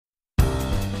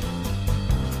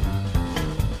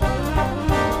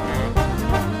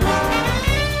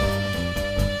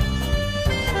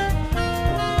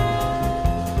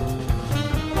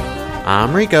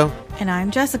I'm Rico. And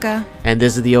I'm Jessica. And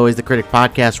this is the Always the Critic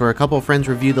podcast, where a couple of friends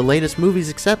review the latest movies,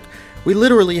 except we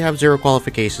literally have zero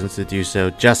qualifications to do so.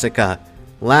 Jessica,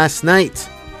 last night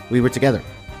we were together.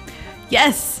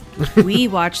 Yes, we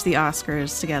watched the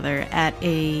Oscars together at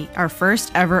our first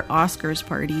ever Oscars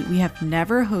party. We have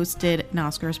never hosted an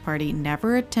Oscars party,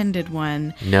 never attended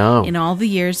one. No. In all the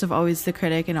years of Always the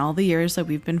Critic and all the years that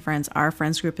we've been friends, our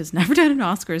friends group has never done an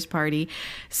Oscars party.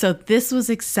 So this was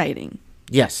exciting.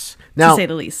 Yes. Now, to say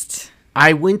the least.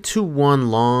 I went to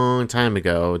one long time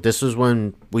ago. This was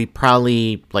when we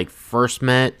probably first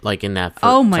met, in that first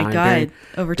Oh my time God. period.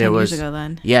 Over 10 years ago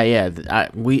then. Yeah.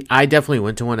 I definitely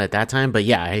went to one at that time, but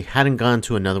yeah, I hadn't gone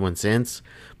to another one since.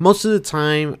 Most of the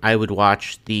time, I would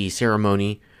watch the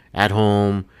ceremony at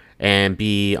home and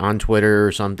be on Twitter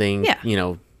or something,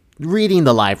 reading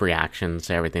the live reactions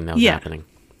to everything that was happening.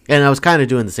 And I was kind of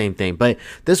doing the same thing. But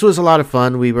this was a lot of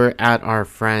fun. We were at our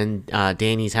friend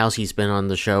Danny's house. He's been on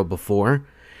the show before.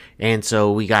 And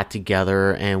so we got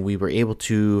together and we were able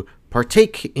to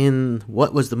partake in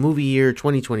what was the movie year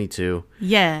 2022.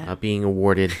 Yeah. Being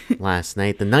awarded last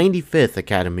night, the 95th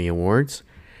Academy Awards.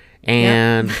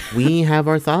 And we have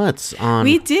our thoughts on...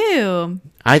 We do.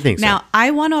 I think so. Now,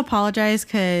 I want to apologize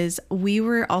because we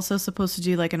were also supposed to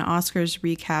do an Oscars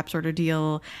recap sort of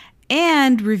deal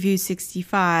and review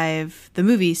 65, the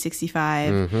movie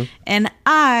 65, and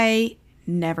I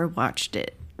never watched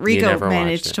it. Rico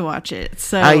managed to watch it,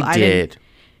 so I did.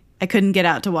 I couldn't get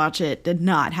out to watch it. Did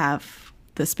not have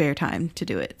the spare time to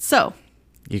do it. So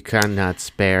you cannot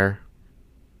spare.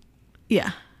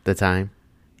 Yeah. The time.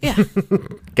 Yeah.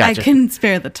 Gotcha. I couldn't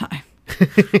spare the time.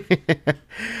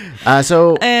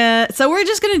 So we're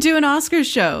just gonna do an Oscars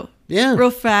show. Yeah.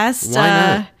 Real fast. Why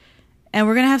not? And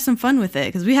we're going to have some fun with it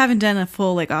because we haven't done a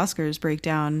full Oscars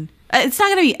breakdown. It's not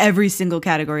going to be every single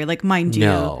category, mind you.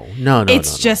 No.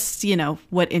 It's just,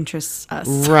 what interests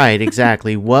us. Right,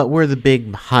 exactly. What were the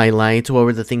big highlights? What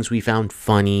were the things we found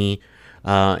funny?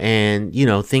 And,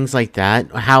 things like that.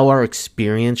 How our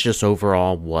experience just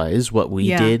overall was, what we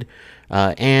did.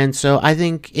 And so I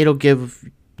think it'll give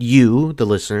you, the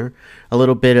listener, a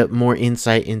little bit of more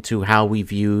insight into how we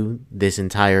view this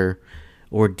entire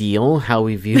ordeal, how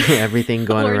we view everything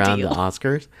going around the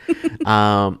Oscars.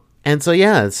 And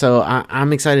so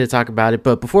I'm excited to talk about it.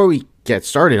 But before we get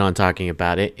started on talking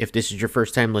about it, if this is your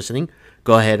first time listening,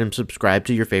 go ahead and subscribe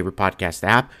to your favorite podcast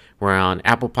app. We're on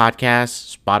Apple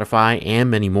Podcasts, Spotify,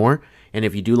 and many more. And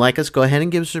if you do like us, go ahead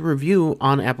and give us a review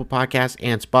on Apple Podcasts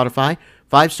and Spotify.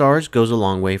 5 stars goes a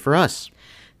long way for us.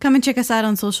 Come and check us out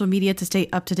on social media to stay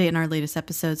up to date on our latest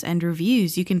episodes and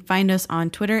reviews. You can find us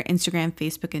on Twitter, Instagram,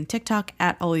 Facebook, and TikTok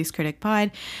at Always Critic Pod.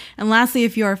 And lastly,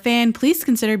 if you're a fan, please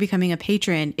consider becoming a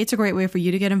patron. It's a great way for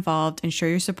you to get involved and show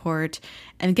your support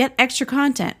and get extra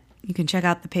content. You can check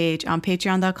out the page on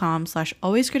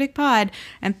patreon.com/alwayscriticpod.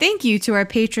 And thank you to our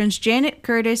patrons Janet,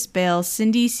 Curtis, Bale,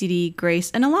 Cindy, CD,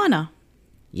 Grace, and Alana.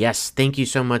 Yes, thank you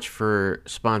so much for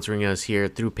sponsoring us here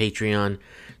through Patreon.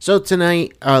 So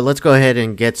tonight, let's go ahead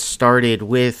and get started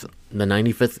with the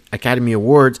 95th Academy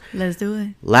Awards. Let's do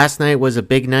it. Last night was a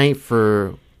big night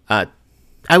for, I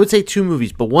would say 2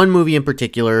 movies, but one movie in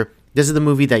particular. This is the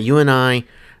movie that you and I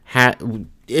had.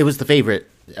 It was the favorite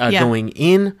going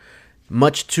in,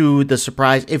 much to the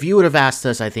surprise. If you would have asked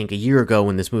us, I think, a year ago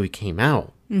when this movie came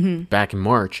out, back in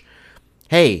March,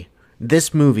 hey,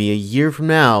 this movie a year from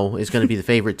now is going to be the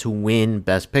favorite to win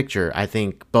Best Picture, I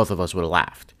think both of us would have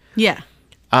laughed. Yeah.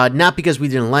 Not because we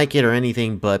didn't like it or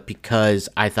anything, but because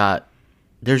I thought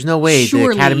there's no way the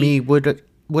Academy would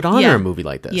honor a movie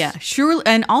like this. Yeah, surely,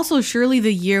 and also surely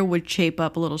the year would shape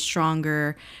up a little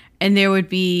stronger, and there would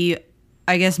be,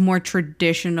 I guess, more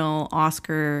traditional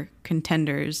Oscar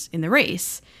contenders in the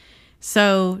race.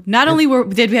 So not only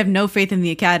did we have no faith in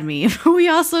the Academy, but we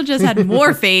also just had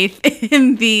more faith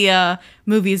in the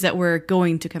movies that were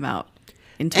going to come out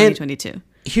in 2022.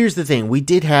 Here's the thing. We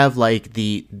did have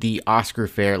the Oscar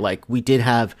fair. We did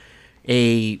have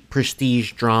a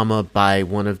prestige drama by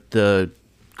one of the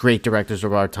great directors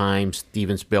of our time,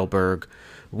 Steven Spielberg.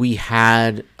 We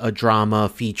had a drama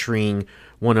featuring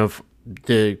one of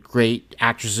the great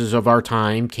actresses of our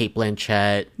time, Cate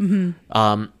Blanchett.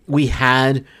 Mm-hmm. We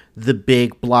had the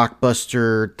big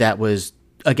blockbuster that was,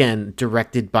 again,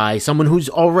 directed by someone who's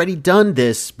already done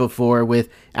this before with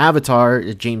Avatar,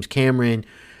 James Cameron.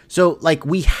 So,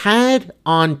 we had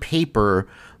on paper,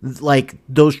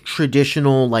 those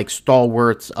traditional,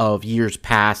 stalwarts of years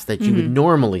past that you would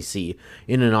normally see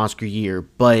in an Oscar year,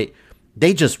 but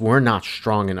they just were not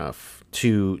strong enough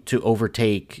to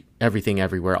overtake Everything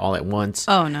Everywhere All at Once.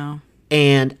 Oh, no.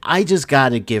 And I just got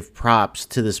to give props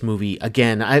to this movie.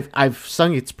 Again, I've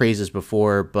sung its praises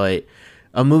before, but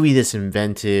a movie this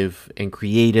inventive and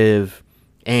creative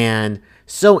and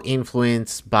so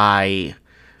influenced by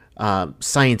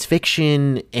science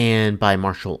fiction and by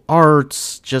martial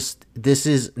arts. Just, this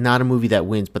is not a movie that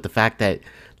wins, but the fact that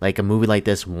like a movie like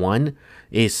this won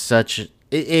is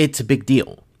it's a big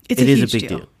deal. It is a big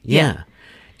deal. Yeah.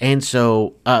 And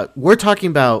so we're talking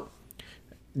about,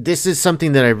 this is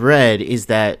something that I've read, is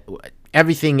that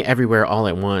Everything Everywhere All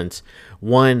at Once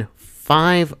won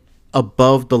 5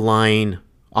 above the line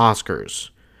Oscars,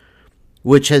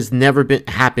 which has never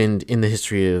happened in the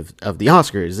history of the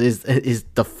Oscars. Is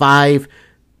the 5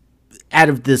 out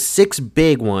of the 6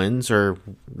 big ones, or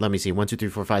let me see, 1, 2, 3,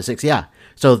 4, 5, 6. Yeah.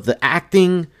 So the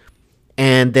acting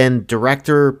and then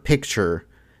director picture,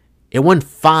 it won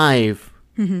 5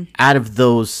 out of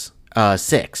those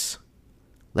 6.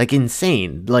 Like,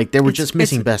 insane. Like, they were just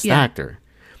missing Best Actor.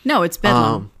 No, it's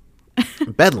Bedlam.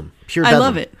 Bedlam. Pure Bedlam. I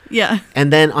love it. Yeah.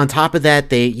 And then on top of that,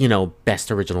 they,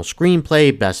 Best Original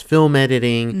Screenplay, Best Film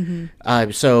Editing.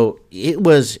 So it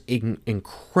was an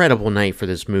incredible night for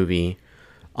this movie.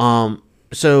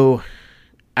 So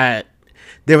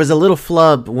there was a little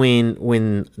flub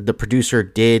when the producer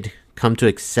did come to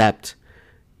accept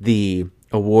the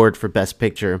award for Best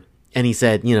Picture. And he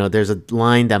said, there's a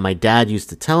line that my dad used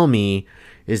to tell me,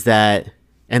 is that,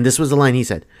 and this was the line he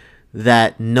said,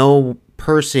 that no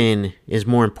person is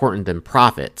more important than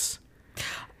profits.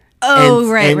 Oh,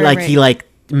 right.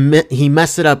 He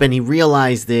messed it up, and he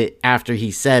realized it after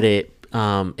he said it.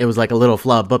 It was like a little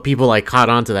flub, but people like caught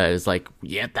on to that. It's like,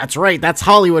 yeah, that's right. That's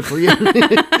Hollywood for you.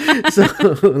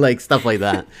 So like stuff like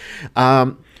that.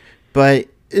 But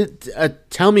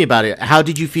tell me about it. How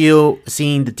did you feel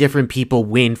seeing the different people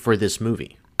win for this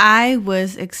movie? I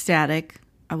was ecstatic.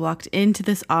 I walked into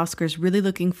this Oscars really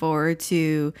looking forward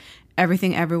to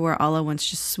Everything Everywhere All at Once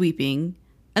just sweeping.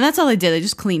 And that's all I did. I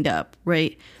just cleaned up,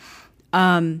 right?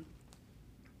 I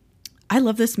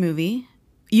love this movie.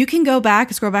 You can go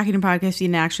back, scroll back in your podcast feed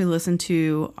and actually listen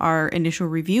to our initial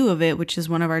review of it, which is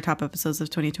one of our top episodes of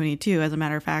 2022, as a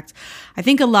matter of fact. I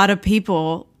think a lot of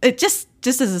people, just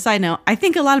as a side note, I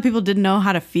think a lot of people didn't know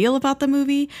how to feel about the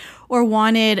movie or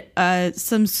wanted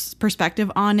some perspective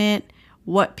on it,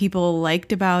 what people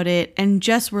liked about it, and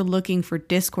just were looking for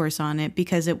discourse on it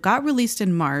because it got released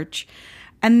in March.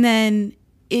 And then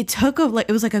it took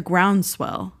it was like a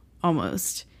groundswell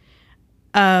almost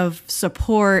of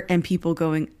support and people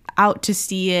going out to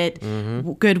see it,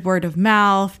 good word of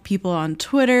mouth, people on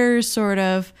Twitter sort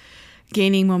of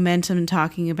gaining momentum and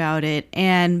talking about it.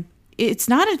 And it's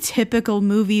not a typical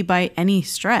movie by any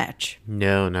stretch.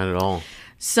 No, not at all.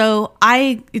 So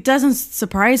it doesn't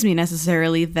surprise me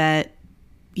necessarily that,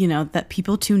 that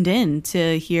people tuned in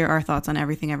to hear our thoughts on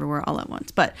Everything Everywhere All at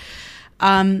Once. But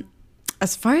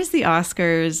as far as the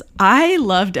Oscars, I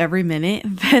loved every minute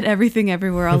that Everything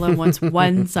Everywhere All at Once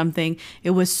won something. It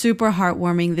was super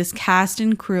heartwarming. This cast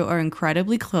and crew are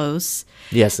incredibly close.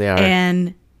 Yes, they are.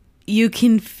 And you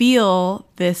can feel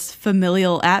this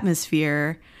familial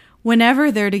atmosphere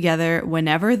whenever they're together,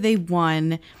 whenever they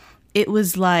won. It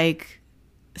was like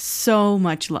so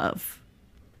much love.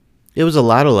 It was a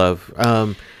lot of love.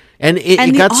 And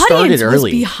it got started early. The audience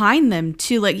was behind them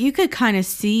too. Like, you could kind of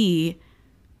see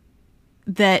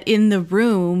that in the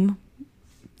room,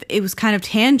 it was kind of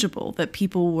tangible that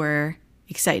people were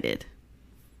excited.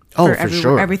 For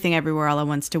sure. Everything Everywhere All at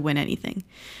Once to win anything.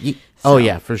 Oh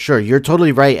yeah, for sure. You're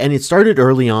totally right. And it started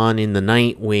early on in the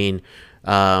night when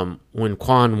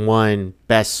Kwan won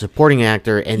Best Supporting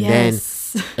Actor, and then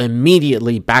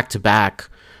immediately back to back,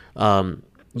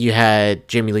 you had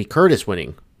Jamie Lee Curtis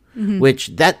winning, which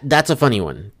that's a funny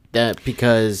one.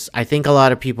 Because I think a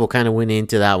lot of people kind of went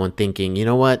into that one thinking, you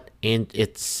know what, and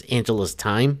it's Angela's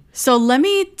time. So let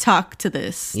me talk to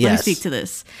this. Yes. Let me speak to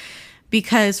this.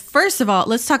 Because first of all,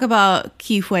 let's talk about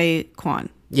Ke Huy Quan.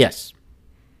 Yes.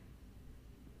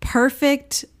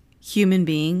 Perfect human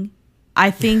being. I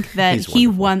think that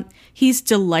he's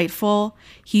delightful.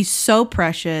 He's so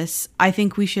precious. I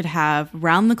think we should have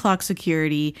round-the-clock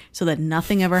security so that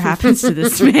nothing ever happens to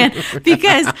this man.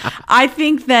 Because I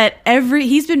think that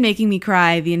he's been making me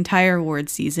cry the entire award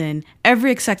season.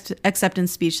 Every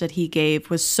acceptance speech that he gave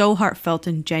was so heartfelt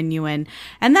and genuine.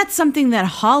 And that's something that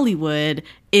Hollywood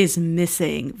is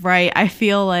missing, right? I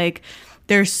feel like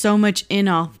there's so much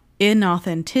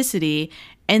inauthenticity.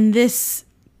 And this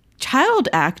child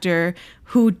actor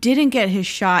who didn't get his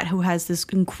shot, who has this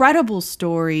incredible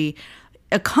story,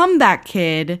 a comeback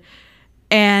kid,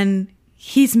 and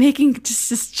he's making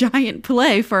just this giant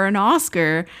play for an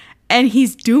Oscar, and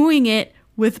he's doing it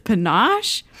with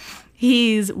panache.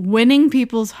 He's winning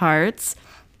people's hearts.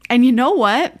 And you know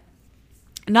what?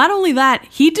 not only that,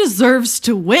 he deserves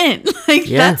to win. Like,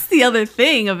 that's the other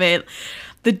thing of it.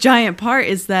 The giant part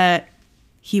is that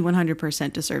he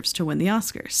 100% deserves to win the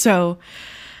Oscar. So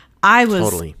I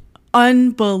was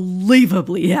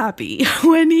unbelievably happy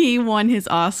when he won his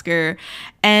Oscar.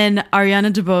 And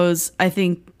Ariana DeBose, I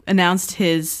think, announced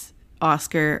his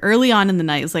Oscar early on in the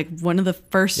night. It was like one of the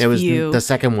first few. It was the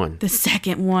second one. The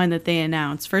second one that they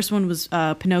announced. First one was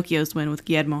Pinocchio's win with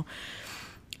Guillermo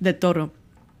del Toro.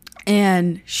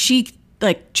 And she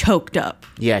like choked up.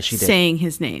 Yeah, she did. Saying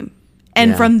his name.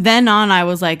 And from then on, I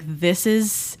was like, this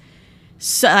is...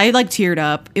 So, I like teared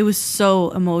up. It was so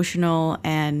emotional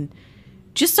and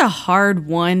just a hard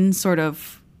won sort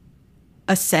of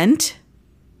ascent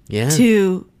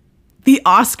to the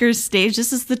Oscars stage.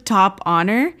 This is the top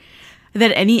honor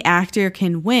that any actor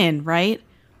can win, right?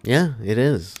 Yeah, it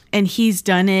is. And he's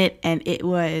done it, and it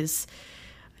was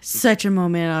such a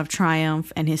moment of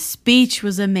triumph. And his speech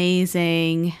was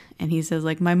amazing. And he says,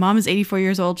 like, my mom is 84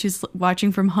 years old. She's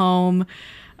watching from home.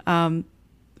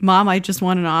 Mom, I just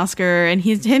won an Oscar. And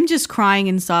him just crying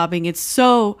and sobbing. It's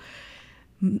so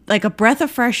like a breath of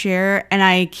fresh air. And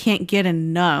I can't get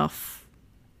enough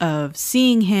of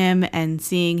seeing him and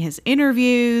seeing his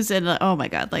interviews. And oh my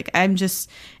God, like I'm just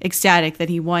ecstatic that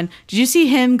he won. Did you see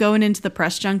him going into the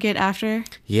press junket after?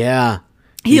 Yeah.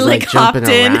 He like jumping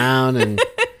hopped in. around and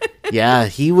yeah,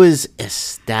 he was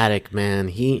ecstatic,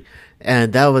 man.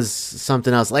 And that was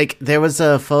something else. Like there was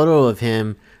a photo of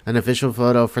him, an official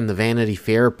photo from the Vanity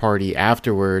Fair party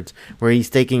afterwards, where he's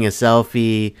taking a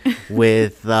selfie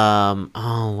with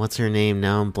what's her name?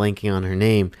 Now I'm blanking on her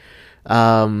name.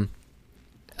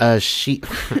 She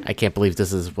I can't believe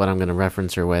this is what I'm going to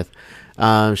reference her with.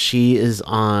 She is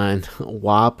on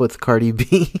WAP with Cardi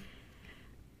B.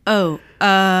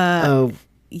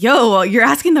 Yo, you're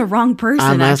asking the wrong person.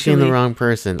 I'm asking the wrong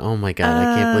person. Oh my God,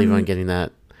 I can't believe I'm getting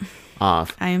that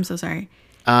off. I am so sorry.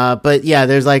 But yeah,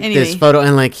 there's like this photo,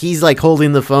 and like he's like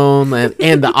holding the phone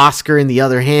and the Oscar in the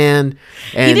other hand.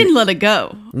 And he didn't let it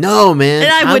go. No, man,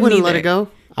 and I wouldn't let it go.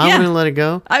 I wouldn't let it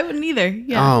go. I wouldn't either.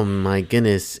 Yeah. Oh my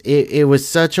goodness, it was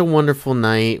such a wonderful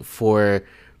night for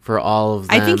all of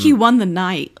them. I think he won the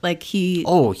night. Like he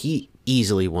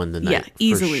easily won the night. Yeah,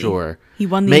 easily. For sure. He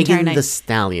won the entire night. Megan Thee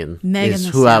Stallion is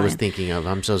who I was thinking of.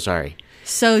 I'm so sorry.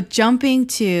 So jumping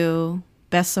to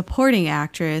Best Supporting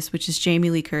Actress, which is Jamie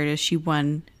Lee Curtis, she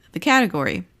won the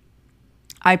category.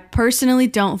 I personally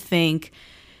don't think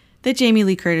that Jamie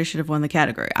Lee Curtis should have won the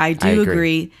category. I do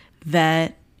agree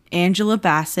that Angela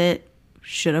Bassett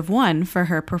should have won for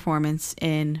her performance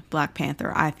in Black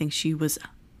Panther. I think she was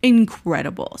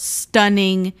incredible,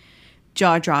 stunning,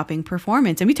 jaw-dropping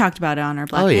performance. And we talked about it on our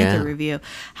Black Panther review,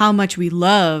 how much we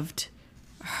loved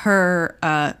her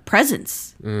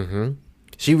presence. Mm-hmm.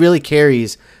 She really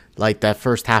carries like that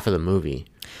first half of the movie.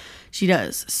 She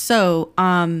does. So,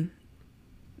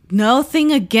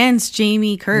 nothing against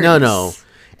Jamie Curtis. No.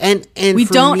 And we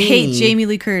don't hate Jamie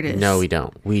Lee Curtis. No, we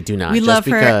don't. We do not. We love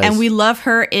her, and we love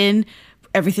her in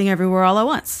Everything Everywhere All at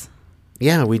Once.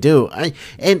 Yeah, we do.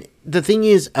 And the thing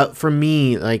is, for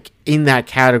me, like in that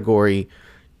category,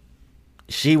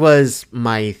 she was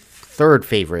my third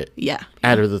favorite. Yeah.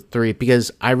 Out of the three,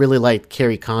 because I really liked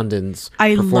Carrie Condon's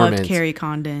performance. I loved Carrie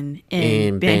Condon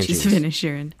in Banshees of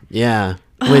Inisherin. Yeah.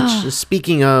 Which,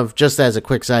 speaking of, just as a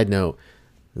quick side note,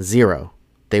 0.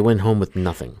 They went home with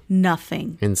nothing.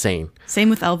 Nothing. Insane. Same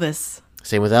with Elvis.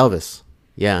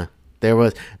 Yeah.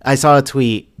 I saw a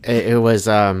tweet. It was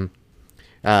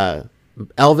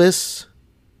Elvis,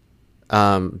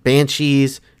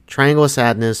 Banshees, Triangle of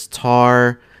Sadness,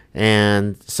 Tar,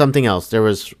 and something else. There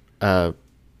was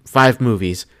 5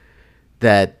 movies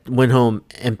that went home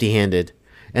empty-handed.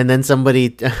 And then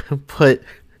somebody put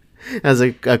as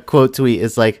a quote tweet,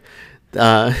 it's like...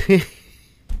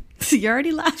 You're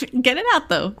already laughing. Get it out,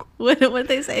 though. What did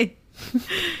they say?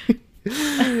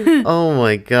 Oh,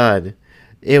 my God.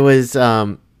 It was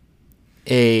I'm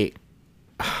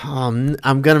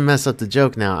gonna mess up the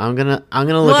joke now. I'm gonna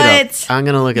look it up. I'm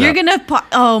gonna look it up. You're gonna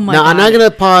oh my no, God. I'm not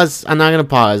gonna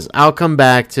pause. I'll come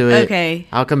back to it. Okay.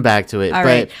 I'll come back to it. All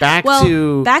right. Back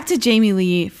to Jamie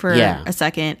Lee for a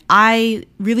second. I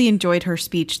really enjoyed her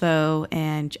speech though,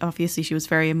 and obviously she was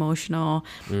very emotional.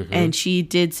 Mm-hmm. And she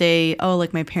did say, "Oh,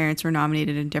 like my parents were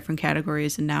nominated in different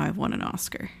categories, and now I've won an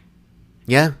Oscar."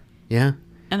 Yeah.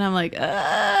 And I'm like,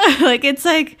 like it's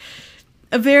like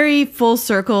a very full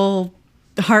circle,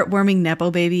 heartwarming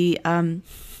Nepo baby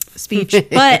speech,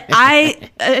 but I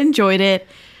enjoyed it.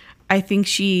 I think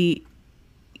she,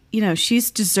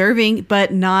 she's deserving,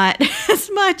 but not as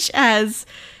much as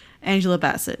Angela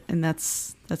Bassett, and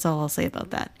that's all I'll say about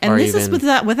that. And this is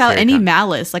without any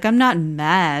malice. Like I'm not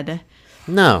mad.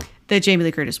 No, that Jamie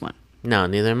Lee Curtis won. No,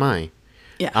 neither am I.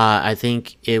 Yeah. I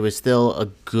think it was still a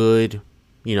good,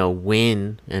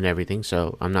 win and everything.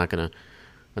 So I'm not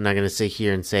gonna sit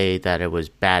here and say that it was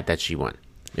bad that she won.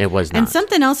 It was not. And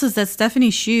something else is that Stephanie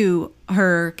Hsu,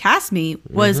 her castmate,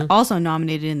 was also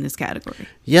nominated in this category.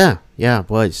 Yeah,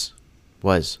 was.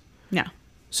 Yeah.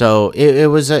 So it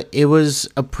was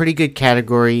a pretty good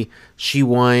category. She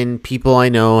won. People I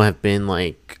know have been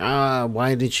like,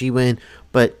 why did she win?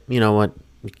 But you know what?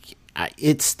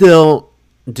 It's still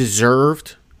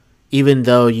deserved, even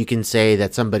though you can say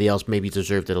that somebody else maybe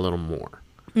deserved it a little more.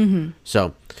 Mm-hmm.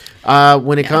 So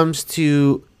when it comes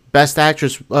to Best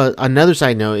Actress, another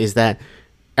side note is that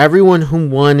everyone who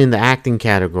won in the acting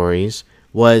categories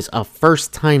was a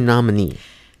first-time nominee.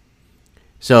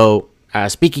 So,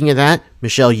 speaking of that,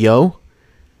 Michelle Yeoh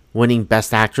winning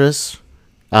Best Actress,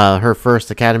 her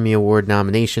first Academy Award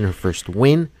nomination, her first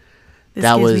win. This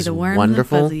that gives me was the worm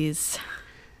wonderful. And the fuzzies.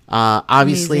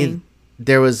 Obviously, Amazing.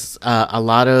 there was a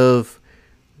lot of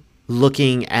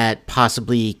looking at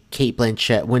possibly Cate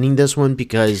Blanchett winning this one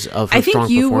because of her strong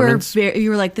performance. You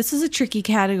were like, this is a tricky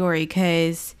category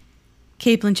because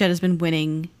Cate Blanchett has been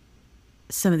winning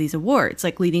some of these awards,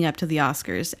 like leading up to the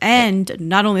Oscars. And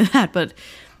not only that, but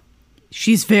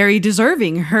she's very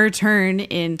deserving. Her turn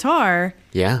in Tar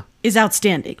is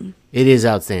outstanding. It is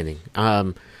outstanding.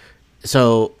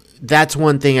 So that's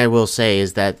one thing I will say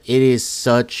is that it is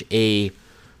such a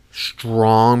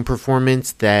strong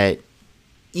performance that,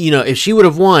 if she would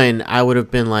have won, I would have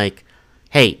been like,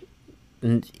 hey,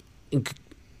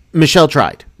 Michelle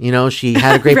tried. She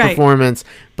had a great Right. performance,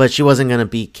 but she wasn't going to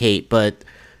beat Cate. But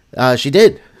she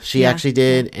did. She actually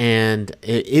did. And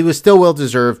it was still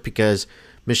well-deserved because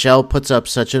Michelle puts up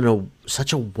such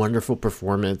a wonderful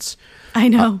performance. I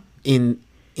know.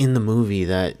 In the movie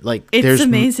that, like, It's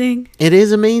amazing. It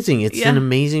is amazing. It's an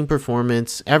amazing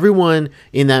performance. Everyone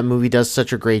in that movie does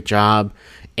such a great job.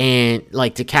 And,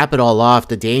 like, to cap it all off,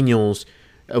 the Daniels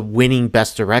winning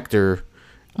Best Director.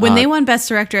 When they won Best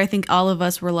Director, I think all of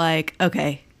us were like,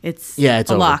 okay, it's a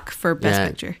over. lock for Best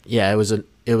Picture. Yeah, it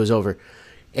was over.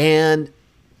 And,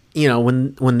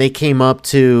 when they came up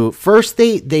to... First,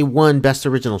 they won Best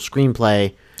Original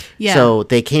Screenplay. Yeah. So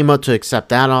they came up to accept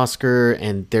that Oscar,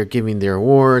 and they're giving their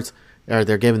awards, or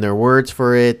they're giving their words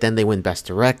for it. Then they win Best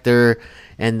Director,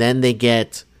 and then they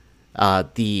get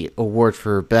the award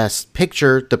for Best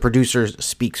Picture. The producer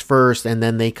speaks first, and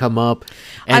then they come up.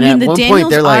 And the at one Daniels point,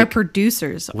 they're are like,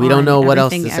 producers. "We don't know what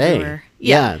else to Everything say." Everywhere.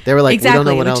 Yeah, they were like, exactly, "We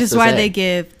don't know what else to say." Which is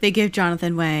why they give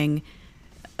Jonathan Wang,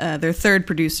 their third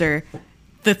producer,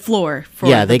 the floor for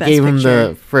they Best gave him Picture.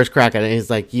 the first crack at it. He's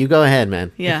like, "You go ahead,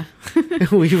 man." Yeah.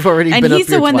 We've already and been up he's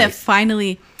here the one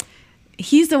twice.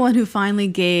 he's the one who finally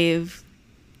gave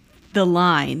the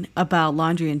line about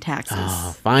laundry and taxes.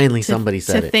 Oh, finally somebody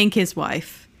said to it. thank his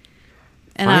wife.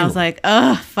 And I was like,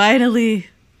 oh, finally.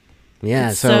 Yeah,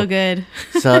 It's so good.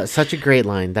 So such a great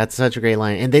line. That's such a great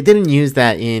line. And they didn't use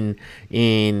that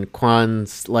in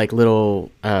Kwan's like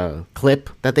little clip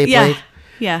that they played.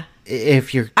 Yeah.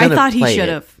 If you're I gonna thought he play should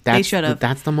it, have. They should have.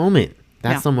 That's the moment.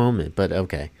 That's Yeah. the moment. But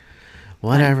okay.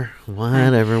 Whatever.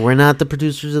 We're not the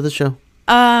producers of the show.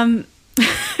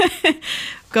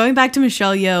 Going back to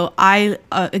Michelle Yeoh, I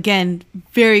again,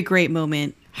 very great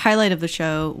moment. Highlight of the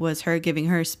show was her giving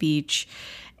her speech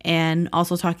and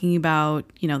also talking about,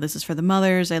 this is for the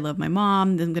mothers. I love my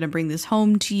mom. I'm going to bring this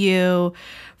home to you.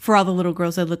 For all the little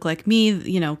girls that look like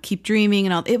me, keep dreaming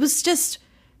and all. It was just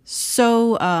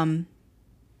so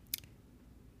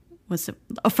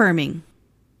affirming.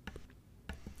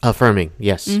 Affirming,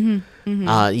 yes.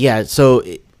 Yeah, so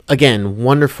again,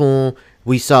 wonderful.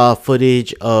 We saw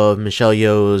footage of Michelle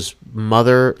Yeoh's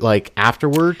mother, like,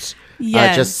 afterwards.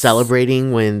 Yes. Just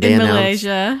celebrating when they In announced.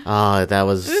 Malaysia. Oh, that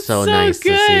was It's so nice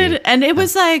to see. And it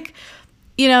was like,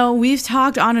 we've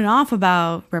talked on and off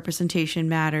about representation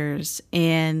matters,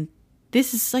 and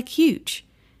this is like huge.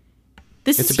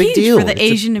 This It's is a big huge deal. for the It's a-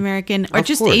 Asian American or Of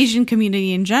just course. Asian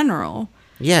community in general.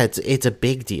 Yeah, it's a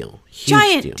big deal. Huge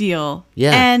Giant deal.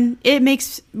 Yeah. And it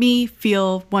makes me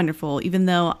feel wonderful, even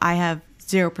though I have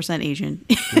 0% Asian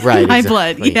Right, in my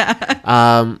exactly. blood.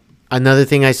 Yeah. Another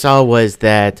thing I saw was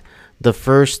that the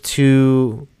first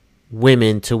two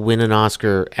women to win an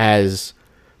Oscar as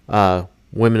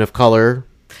women of color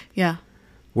Yeah.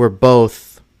 were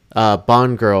both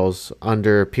Bond girls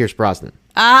under Pierce Brosnan.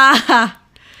 Ah.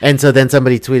 And so then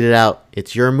somebody tweeted out,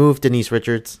 "It's your move, Denise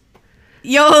Richards."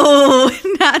 Yo.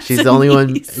 Not She's the only one,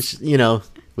 Denise.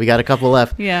 we got a couple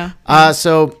left. Yeah.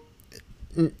 So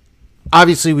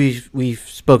obviously we've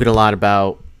spoken a lot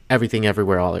about Everything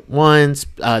Everywhere All at Once.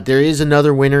 There is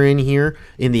another winner in here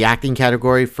in the acting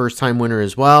category, first time winner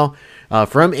as well,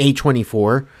 from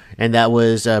A24. and that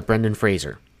was Brendan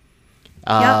Fraser.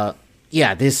 Yep.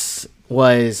 Yeah, this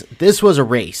was a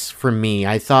race for me.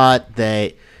 I thought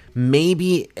that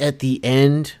maybe at the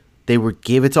end they would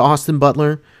give it to Austin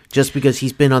Butler just because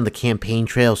he's been on the campaign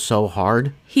trail so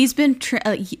hard. He's been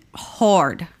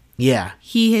hard. Yeah.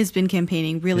 He has been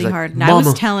campaigning really like, hard. And Mama, I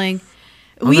was telling...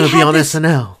 I'm going to be on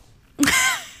SNL.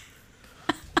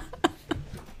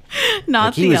 Not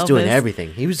like he was Elvis. doing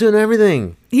everything. He was doing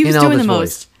everything. He was doing Elvis the voice.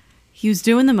 most. He was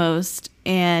doing the most,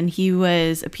 and he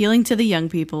was appealing to the young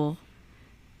people.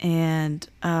 And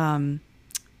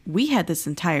we had this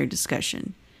entire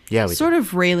discussion. Yeah, we sort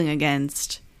of railing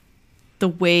against the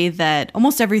way that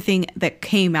almost everything that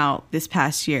came out this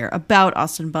past year about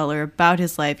Austin Butler, about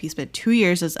his life. He spent 2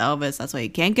 years as Elvis. That's why he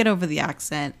can't get over the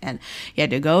accent. And he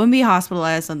had to go and be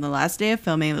hospitalized on the last day of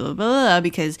filming, blah, blah, blah,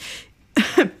 because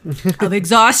of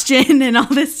exhaustion and all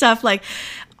this stuff. Like,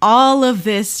 all of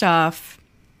this stuff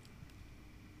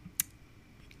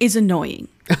is annoying.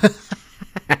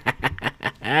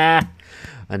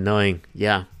 Annoying.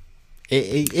 Yeah.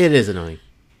 It is annoying.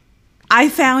 I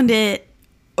found it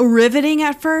riveting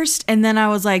at first, and then I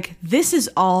was like, this is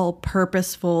all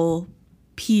purposeful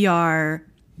PR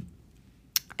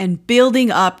and building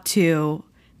up to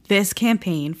this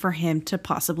campaign for him to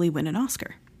possibly win an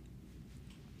Oscar.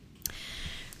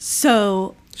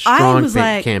 So I was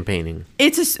like, campaigning.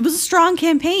 It was a strong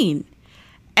campaign,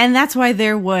 and that's why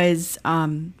there was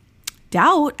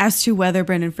doubt as to whether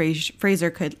Brendan Fraser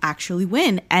could actually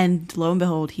win, and lo and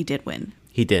behold, he did win.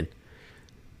 He did.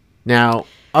 Now,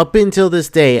 up until this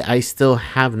day, I still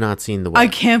have not seen The Whale. I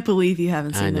can't believe you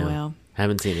haven't seen The Whale.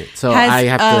 Haven't seen it. So I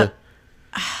have to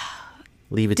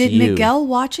leave it to you. Did Miguel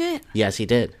watch it? Yes, he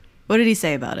did. What did he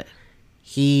say about it?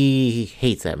 He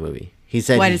hates that movie. He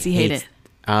said, why does he hate it?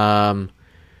 I'm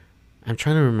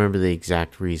trying to remember the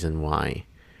exact reason why.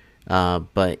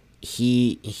 But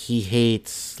he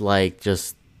hates like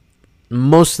just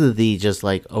most of the just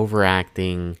like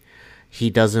overacting. He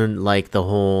doesn't like the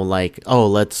whole like, oh,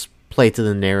 let's play to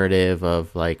the narrative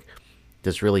of like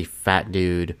this really fat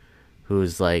dude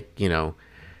who's like, you know,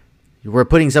 we're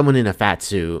putting someone in a fat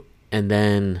suit and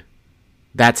then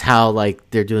that's how like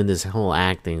they're doing this whole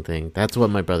acting thing. That's what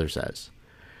my brother says.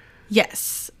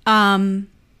 Yes.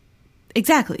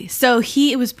 Exactly. So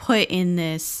he was put in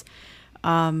this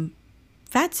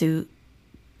fat suit,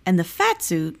 and the fat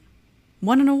suit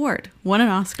won an award, won an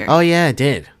Oscar. Oh yeah, it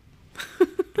did.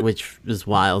 Which is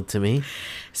wild to me.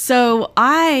 So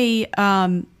I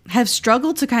have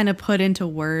struggled to kind of put into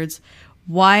words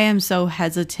why I'm so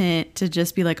hesitant to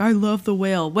just be like, I love The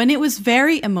Whale, when it was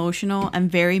very emotional and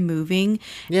very moving,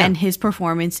 and his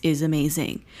performance is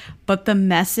amazing. But the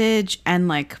message and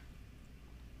like,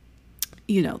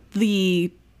 you know,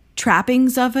 the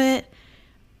trappings of it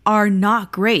are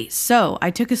not great. So I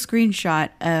took a screenshot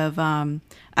of, I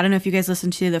don't know if you guys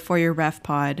listened to the For Your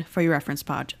Reference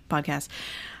podcast,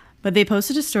 but they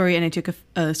posted a story and I took a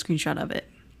screenshot of it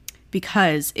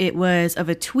because it was of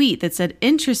a tweet that said,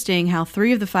 interesting how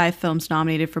 3 of the 5 films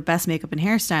nominated for Best Makeup and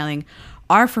Hairstyling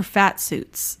are for fat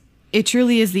suits. It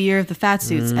truly is the year of the fat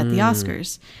suits at the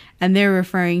Oscars. And they're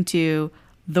referring to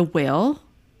The Whale,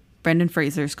 Brendan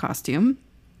Fraser's costume,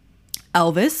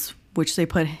 Elvis, which they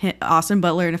put Austin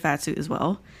Butler in a fat suit as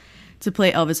well to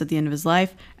play Elvis at the end of his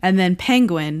life, and then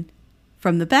Penguin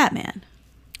from the Batman.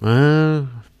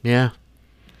 Yeah.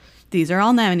 These are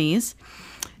all nominees.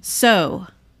 So,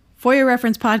 For Your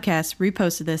Reference podcast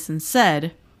reposted this and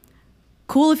said,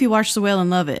 cool if you watch The Whale and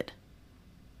love it.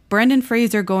 Brendan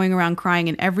Fraser going around crying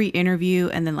in every interview,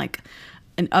 and then like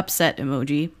an upset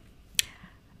emoji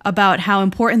about how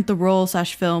important the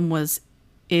role/film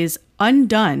is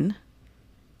undone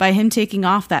by him taking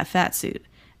off that fat suit,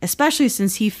 especially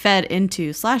since he fed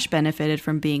into / benefited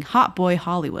from being hot boy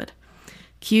Hollywood.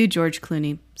 Cue George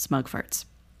Clooney smug farts.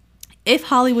 If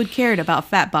Hollywood cared about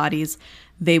fat bodies,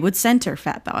 they would center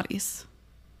fat bodies.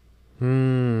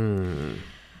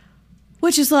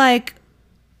 Which is like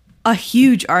a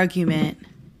huge argument,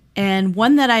 and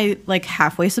one that I like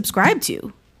halfway subscribe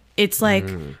to. It's like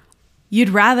you'd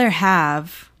rather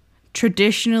have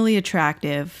traditionally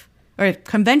attractive or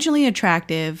conventionally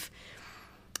attractive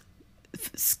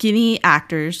skinny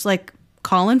actors, like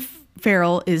Colin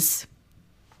Farrell is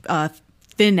a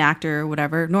thin actor or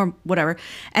whatever,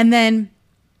 and then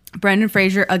Brendan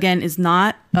Fraser again is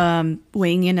not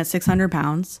weighing in at 600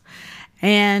 pounds,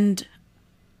 and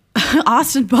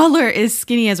Austin Butler is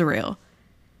skinny as a rail.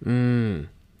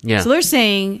 Yeah. So they're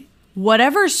saying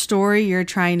whatever story you're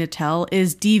trying to tell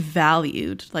is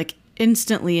devalued, like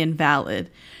instantly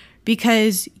invalid,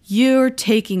 because you're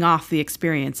taking off the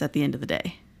experience at the end of the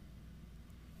day.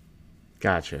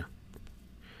 Gotcha.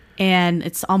 And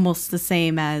it's almost the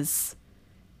same as,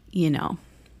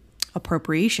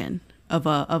 appropriation of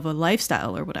a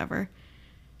lifestyle or whatever.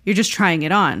 You're just trying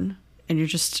it on and you're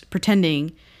just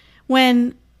pretending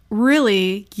when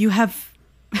really you have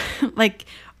like,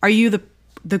 are you the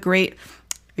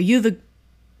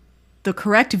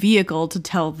correct vehicle to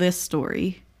tell this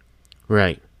story?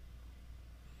 Right.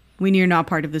 When you're not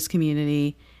part of this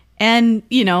community. And,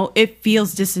 it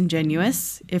feels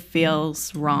disingenuous. It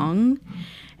feels wrong.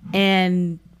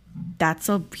 And that's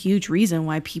a huge reason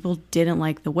why people didn't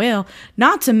like The Whale.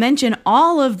 Not to mention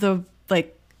all of the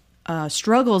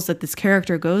struggles that this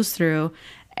character goes through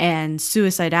and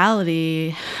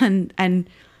suicidality. And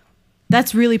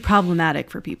that's really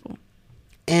problematic for people.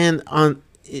 And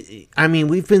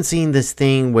we've been seeing this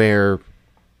thing where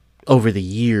over the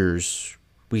years,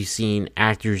 we've seen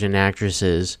actors and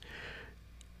actresses,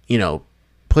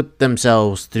 put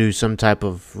themselves through some type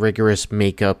of rigorous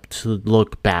makeup to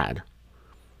look bad.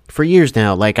 For years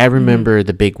now, I remember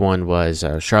the big one was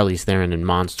Charlize Theron in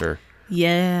Monster.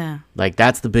 Yeah.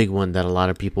 That's the big one that a lot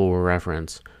of people will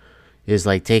reference. Is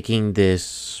taking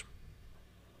this,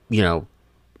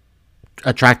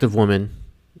 attractive woman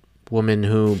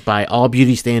who by all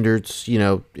beauty standards,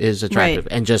 is attractive,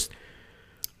 right. and just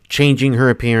changing her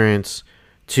appearance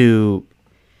to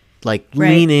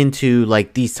lean into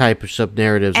these type of sub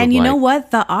narratives. And you know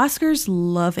what? The Oscars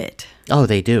love it. Oh,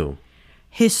 they do.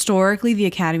 Historically, the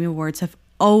Academy Awards have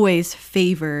always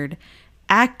favored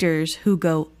actors who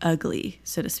go ugly,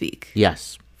 so to speak.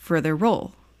 Yes. For their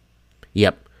role.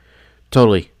 Yep.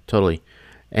 Totally.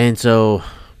 And so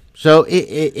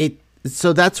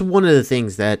that's one of the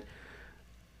things that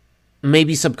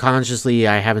maybe subconsciously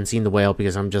I haven't seen The Whale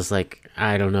because I'm just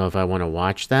I don't know if I want to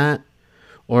watch that.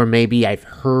 Or maybe I've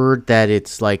heard that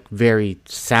it's very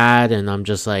sad and I'm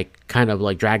just kind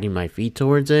of dragging my feet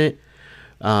towards it.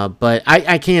 But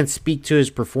I can't speak to his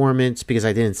performance because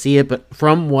I didn't see it. But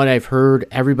from what I've heard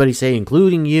everybody say,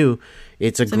 including you,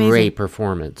 it's great amazing.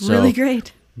 Performance. Really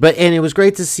great. And it was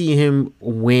great to see him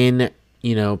win,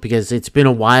 because it's been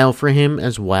a while for him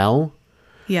as well.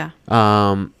 Yeah.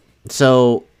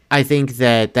 So I think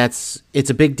that it's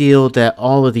a big deal that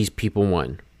all of these people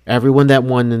won. Everyone that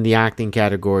won in the acting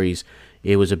categories,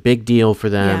 it was a big deal for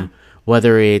them. Yeah.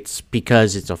 Whether it's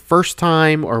because it's a first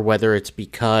time or whether it's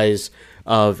because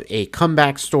of a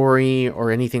comeback story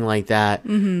or anything like that,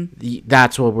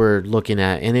 that's what we're looking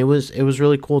at. And it was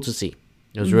really cool to see.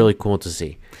 It was really cool to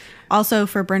see. Also,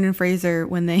 for Brendan Fraser,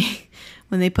 when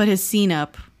they put his scene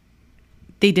up,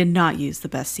 they did not use the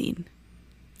best scene,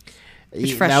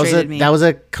 which frustrated me. That was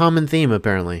a common theme,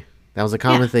 apparently. That was a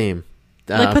common theme.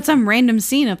 Put some random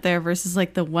scene up there versus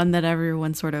the one that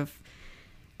everyone sort of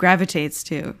gravitates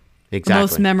to. Exactly. The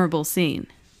most memorable scene.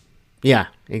 Yeah,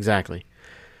 exactly.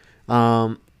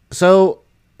 So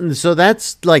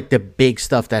that's the big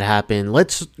stuff that happened.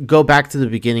 Let's go back to the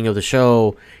beginning of the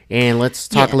show and let's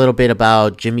talk a little bit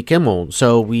about Jimmy Kimmel.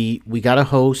 So we got a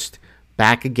host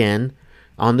back again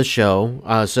on the show.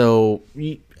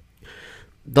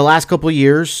 The last couple of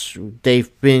years,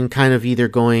 they've been kind of either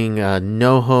going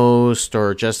no host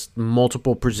or just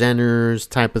multiple presenters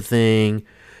type of thing.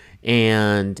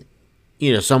 And,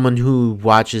 someone who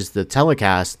watches the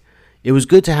telecast, it was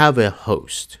good to have a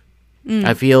host.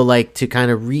 I feel to kind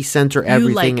of recenter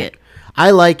everything. You like it.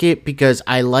 I like it because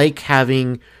I like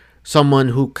having someone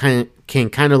who can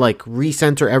kind of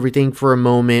recenter everything for a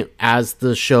moment as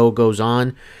the show goes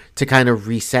on to kind of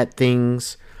reset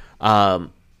things.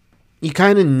 You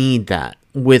kind of need that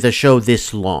with a show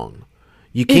this long.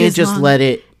 You can't just let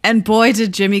it. And boy,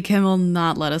 did Jimmy Kimmel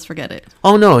not let us forget it.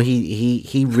 Oh no,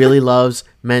 he really loves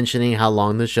mentioning how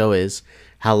long the show is,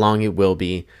 how long it will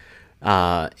be.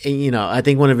 I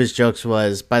think one of his jokes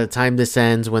was, by the time this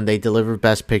ends, when they deliver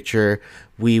Best Picture,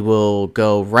 we will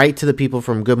go right to the people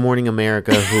from Good Morning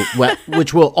America,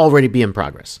 which will already be in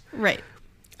progress. Right.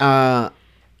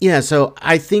 So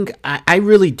I think I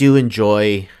really do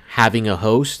enjoy having a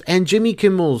host, and Jimmy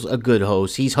Kimmel's a good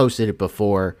host. He's hosted it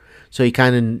before, so he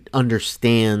kind of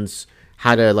understands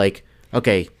how to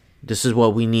okay, this is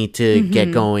what we need to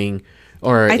get going,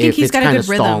 or I think if it's kind of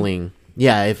stalling. Rhythm.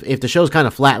 Yeah, if the show's kind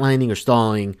of flatlining or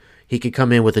stalling, he could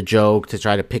come in with a joke to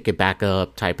try to pick it back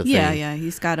up type of thing. Yeah,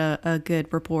 he's got a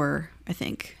good rapport, I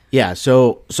think. Yeah,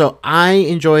 so I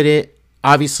enjoyed it.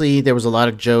 Obviously, there was a lot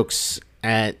of jokes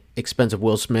at expense of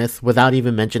Will Smith without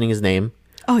even mentioning his name.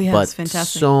 Oh, yeah, but it's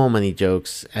fantastic. So many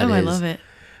jokes at his. I love it.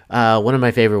 One of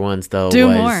my favorite ones, though, was...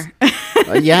 Do more.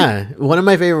 One of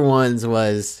my favorite ones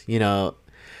was,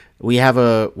 we have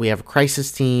a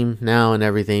crisis team now and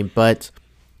everything, but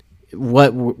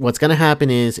what's going to happen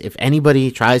is if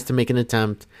anybody tries to make an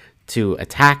attempt to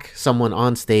attack someone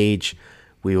on stage,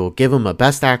 we will give them a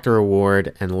Best Actor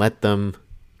award and let them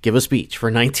give a speech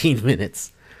for 19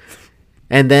 minutes.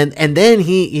 And then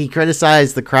he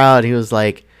criticized the crowd. He was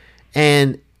like,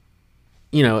 and,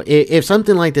 you know, if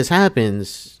something like this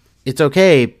happens, it's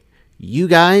okay. You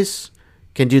guys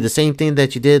can do the same thing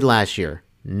that you did last year.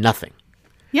 Nothing.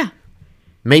 Yeah.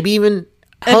 Maybe even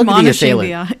hug the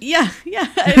assailant. Yeah.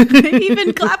 Maybe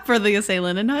even clap for the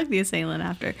assailant and hug the assailant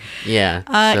after. Yeah.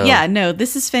 Yeah, no,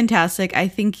 this is fantastic. I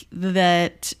think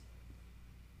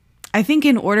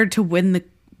in order to win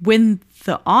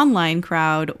the online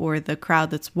crowd or the crowd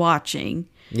that's watching,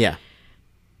 yeah,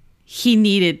 he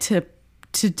needed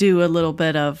to do a little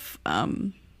bit of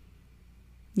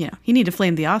he needed to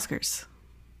flame the Oscars.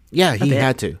 Yeah, he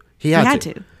had to. He had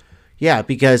to. Yeah,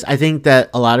 because I think that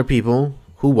a lot of people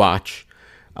who watch,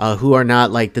 who are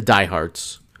not like the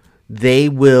diehards, they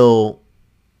will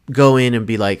go in and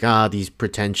be like, these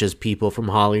pretentious people from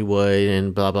Hollywood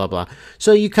and blah, blah, blah.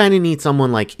 So you kind of need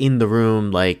someone like in the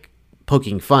room, like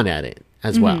poking fun at it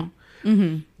as well.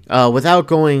 Mm-hmm. Without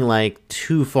going like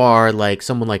too far, like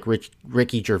someone like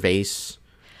Ricky Gervais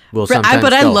will sometimes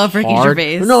But I go love Ricky hard.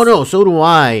 Gervais. No, so do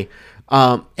I.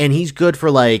 And he's good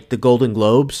for like the Golden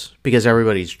Globes because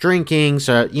everybody's drinking.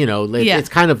 So, you know, it's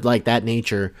kind of like that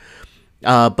nature.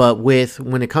 But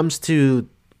when it comes to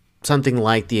something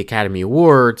like the Academy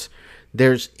Awards,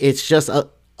 it's just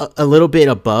a little bit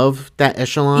above that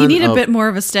echelon. You need a bit more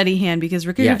of a steady hand because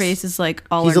Ricky Gervais is like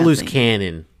all he's or a loose nothing.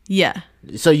 cannon. Yeah.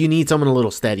 So you need someone a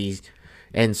little steady.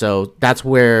 And so that's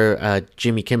where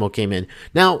Jimmy Kimmel came in.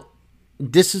 Now,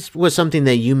 was something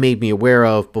that you made me aware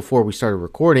of before we started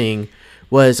recording,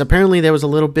 was apparently there was a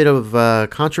little bit of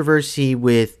controversy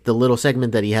with the little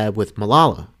segment that he had with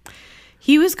Malala.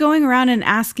 He was going around and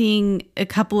asking a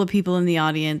couple of people in the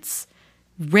audience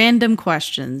random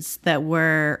questions that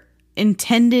were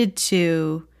intended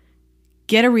to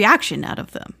get a reaction out of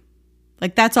them.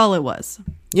 Like, that's all it was.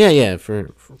 Yeah,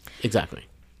 for exactly.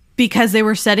 Because they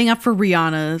were setting up for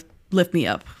Rihanna, Lift Me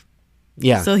Up.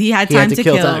 Yeah. So he had time to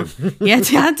kill. Time. He had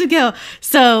time to kill.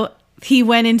 So he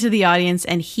went into the audience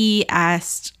and he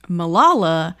asked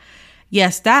Malala,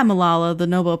 yes, that Malala, the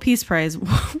Nobel Peace Prize,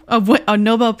 a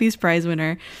Nobel Peace Prize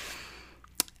winner,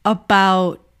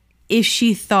 about if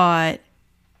she thought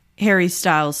Harry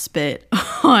Styles spit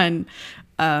on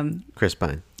Chris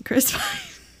Pine.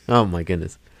 Oh my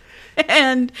goodness.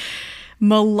 And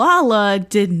Malala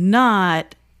did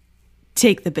not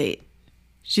take the bait.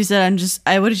 She said,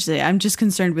 what did she say? I'm just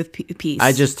concerned with peace.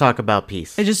 I just talk about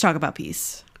peace.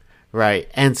 Right.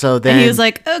 And so then he was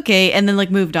like, okay, and then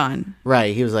like moved on.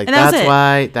 Right. He was like,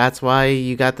 that's why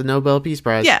you got the Nobel Peace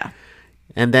Prize. Yeah.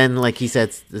 And then like he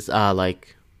said this Malala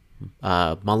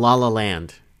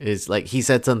Land is like, he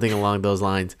said something along those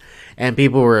lines and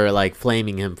people were like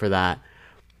flaming him for that.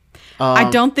 I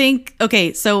don't think,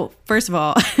 okay, so first of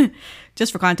all,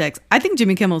 just for context, I think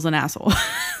Jimmy Kimmel's an asshole.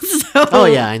 Oh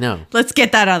yeah, I know. Let's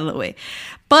get that out of the way.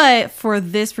 But for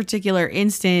this particular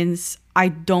instance, I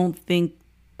don't think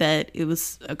that it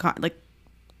was a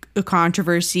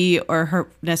controversy or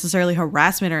necessarily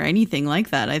harassment or anything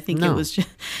like that. I think it was just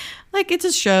like, it's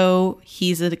a show.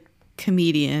 He's a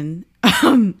comedian.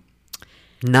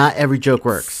 Not every joke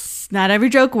works. Not every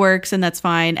joke works, and that's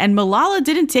fine. And Malala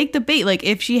didn't take the bait. Like,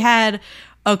 if she had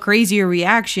a crazier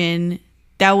reaction,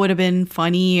 that would have been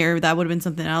funny or that would have been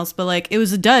something else. But like, it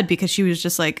was a dud because she was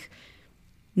just like,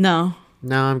 no,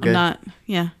 I'm good. I'm not.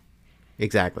 Yeah.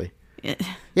 Exactly. Yeah.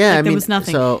 Like, there was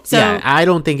nothing. So yeah, I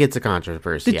don't think it's a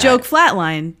controversy. The joke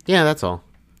flatlined. Yeah, that's all.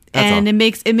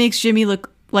 It makes Jimmy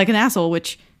look like an asshole,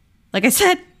 which, like I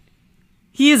said,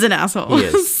 he is an asshole. He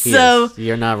is. So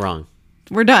you're not wrong.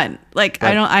 We're done. Like,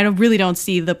 right. I really don't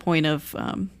see the point of,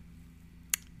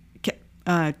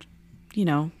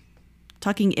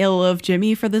 talking ill of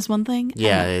Jimmy for this one thing.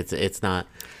 Yeah, it's not.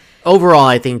 Overall,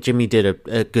 I think Jimmy did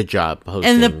a good job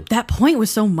hosting. And that point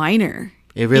was so minor.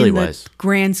 It really in was. The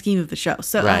grand scheme of the show.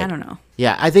 So right. I don't know.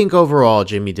 Yeah, I think overall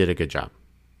Jimmy did a good job.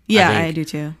 Yeah, I do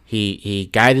too. He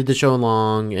guided the show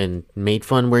along and made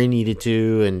fun where he needed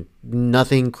to, and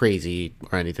nothing crazy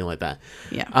or anything like that.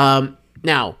 Yeah.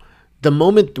 Now, the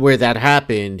moment where that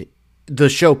happened, the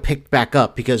show picked back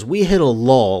up because we hit a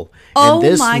lull. And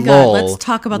this my lull God. Let's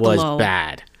talk about the lull. Was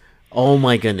bad. Oh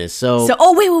my goodness. So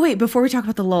wait. Before we talk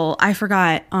about the lull, I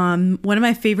forgot. One of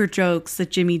my favorite jokes that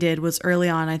Jimmy did was early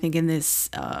on, I think in this,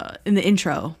 in the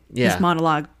intro, this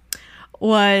monologue,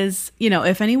 was,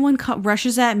 if anyone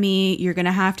rushes at me, you're going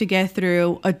to have to get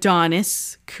through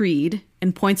Adonis, Creed,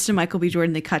 and points to Michael B.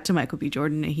 Jordan. They cut to Michael B.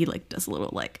 Jordan and he like does a little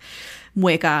like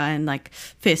mueca and like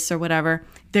fists or whatever.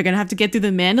 They're going to have to get through the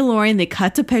Mandalorian. They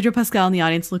cut to Pedro Pascal in the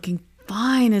audience looking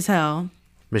fine as hell.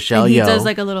 Michelle And he Yeoh. does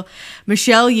like a little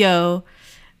Michelle Yeoh.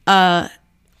 And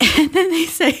then they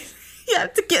say, you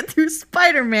have to get through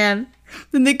Spider-Man.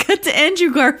 Then they cut to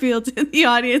Andrew Garfield in the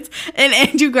audience. And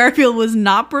Andrew Garfield was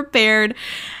not prepared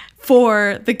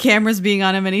for the cameras being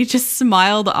on him. And he just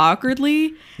smiled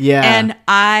awkwardly. Yeah. And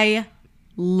I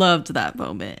loved that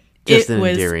moment. Just it an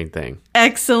was endearing thing.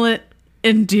 excellent,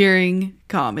 endearing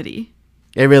comedy.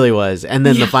 It really was. And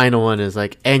then the final one is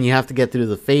like, and you have to get through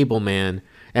the Fableman,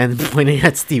 and pointing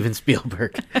at Steven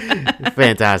Spielberg.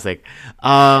 Fantastic.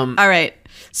 All right.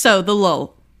 So the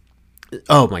lull.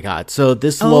 Oh my God. So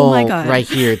this Oh lull my God. right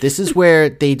here, this is where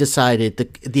they decided,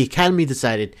 the Academy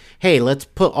decided, hey, let's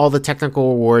put all the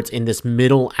technical awards in this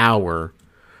middle hour,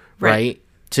 right?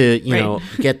 To, you know,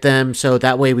 get them so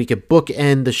that way we could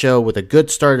bookend the show with a good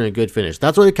start and a good finish.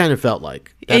 That's what it kind of felt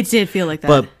like. It did feel like that.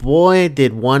 But boy,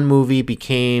 did one movie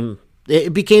became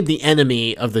the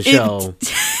enemy of the show.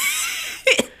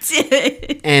 It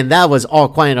did. And that was All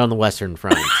Quiet on the Western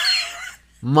Front.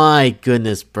 My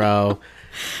goodness, bro.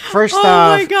 First Oh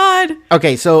off, my God.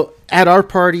 okay, so at our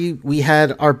party, we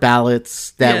had our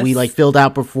ballots that we Yes. like filled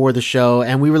out before the show,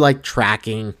 and we were like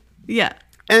tracking. Yeah.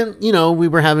 And, you know, we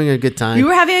were having a good time. We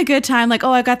were having a good time. Like,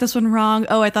 oh, I got this one wrong.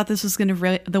 Oh, I thought this was going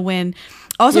to the win.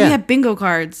 Also, Yeah. we had bingo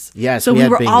cards. Yes, So we we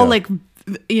had were all bingo.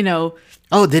 like, you know,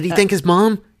 Oh, did he thank his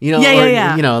mom? You know,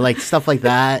 Yeah. you know, like stuff like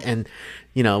that. And,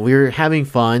 you know, we were having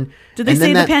fun. did they And then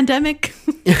say that- the pandemic?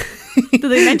 Did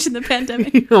they mention the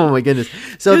pandemic? Oh my goodness.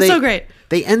 So It was they, so great.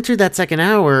 They entered that second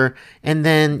hour, and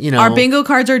then, you know, Our bingo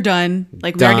cards are done.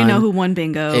 Like, we already Done. know who won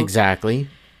bingo. exactly.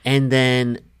 And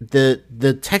then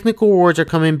the technical awards are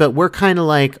coming, but we're kind of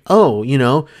like, oh, you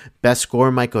know, best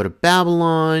score might go to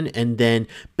Babylon, and then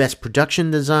best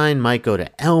production design might go to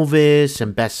Elvis,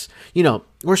 and best, you know,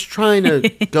 we're trying to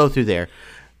go through there.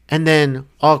 And then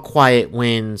All Quiet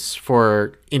wins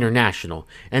for international,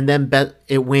 and then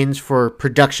it wins for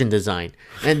production design,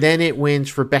 and then it wins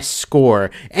for best score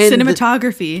and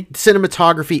Cinematography.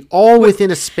 cinematography, all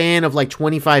within a span of like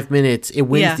 25 minutes. It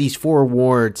wins Yeah. these 4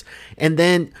 awards, and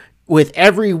then with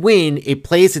every win, it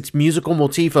plays its musical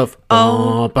motif of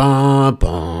bum, bum,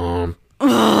 bum.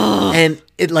 And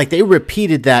it like they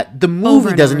repeated that. The movie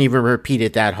and doesn't over. even repeat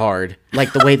it that hard,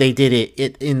 like the way they did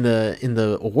it in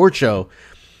the award show.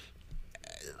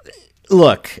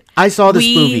 Look, I saw this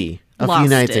We movie a few lost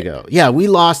nights it. ago. Yeah, we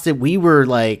lost it. We were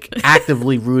like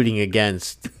actively rooting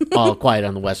against All Quiet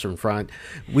on the Western Front.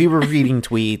 We were reading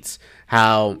tweets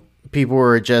how people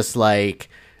were just like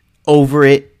over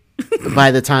it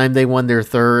by the time they won their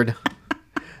third.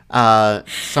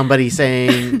 Somebody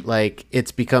saying like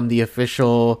it's become the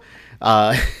official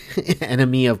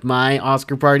enemy of my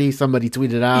Oscar party. Somebody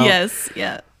tweeted out. Yes.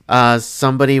 Yeah.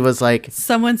 Somebody was like,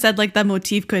 Someone said like the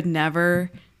motif could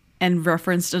never, and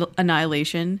referenced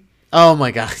Annihilation. "Oh my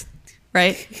god."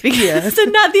 Right? Because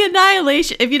not the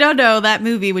Annihilation. If you don't know that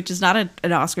movie, which is not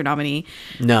an Oscar nominee,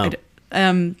 No,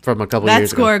 from a couple that years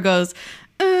score ago. goes.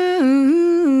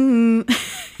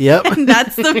 Yep. And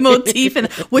that's the motif,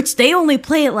 which they only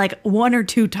play it like 1 or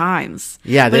 2 times.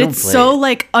 Yeah, they but don't it's play so it.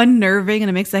 like unnerving, and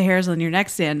it makes the hairs on your neck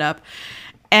stand up.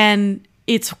 And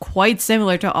it's quite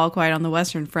similar to All Quiet on the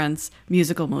Western Front's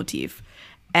musical motif.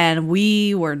 And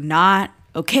we were not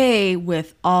okay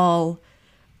with all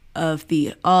of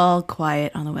the All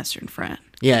Quiet on the Western Front.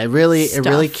 Yeah, it really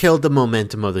Stuff. killed the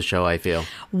momentum of the show, I feel.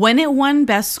 When it won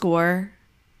Best Score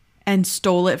and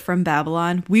stole it from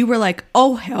Babylon, we were like,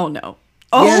 oh, hell no.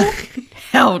 Oh, Yeah.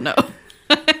 hell no.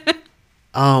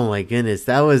 Oh my goodness,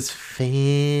 that was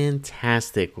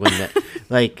fantastic when that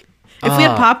like If we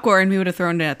had popcorn, we would have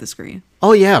thrown it at the screen.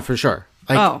 oh yeah, for sure.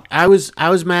 Like Oh. I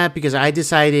was mad because I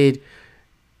decided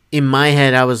in my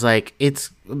head I was like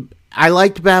I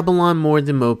liked Babylon more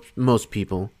than most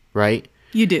people, right?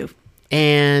 You do.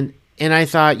 And I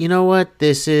thought, you know what?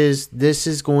 This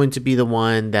is going to be the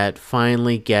one that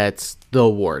finally gets the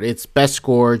award. It's best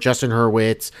score, Justin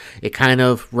Hurwitz. It kind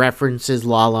of references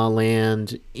La La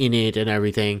Land in it and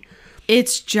everything.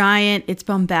 It's giant. It's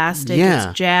bombastic.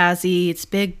 Yeah. It's jazzy. It's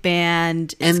big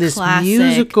band. It's And this classic.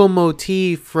 musical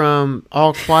motif from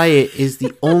All Quiet is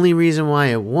the only reason why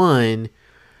it won.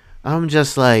 I'm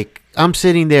just like, I'm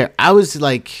sitting there. I was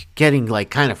like getting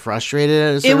like kind of frustrated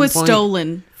at a certain It was point.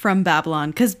 stolen from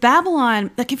Babylon, because Babylon,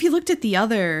 like if you looked at the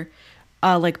other,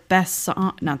 like best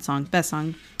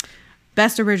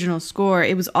original score,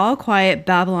 it was All Quiet,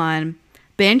 Babylon,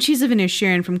 Banshees of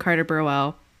Inisherin from Carter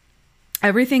Burwell,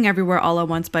 Everything Everywhere All at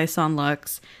Once by Son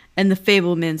Lux, and The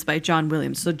Fablemans by John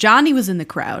Williams. So Johnny was in the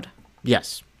crowd.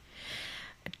 Yes.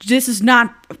 This is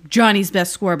not Johnny's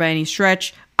best score by any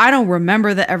stretch. I don't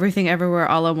remember the Everything Everywhere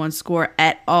All at Once score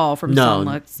at all from No, Son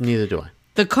Lux. neither do I.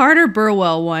 The Carter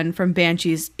Burwell one from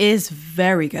Banshees is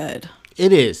very good.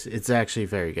 It is. It's actually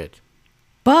very good.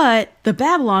 But the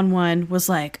Babylon one was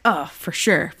like, oh, for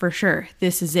sure.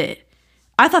 This is it.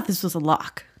 I thought this was a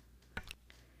lock.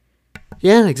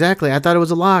 Yeah, exactly. I thought it was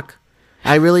a lock.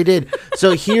 I really did.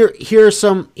 So here are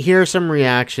some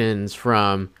reactions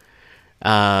from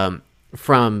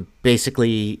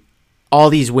basically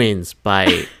all these wins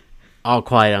by All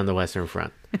Quiet on the Western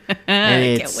Front.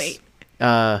 And I can't wait.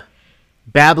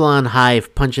 Babylon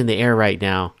Hive Punch in the Air right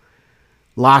now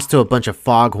lost to a bunch of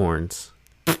foghorns.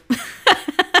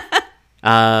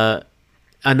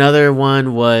 Another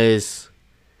one was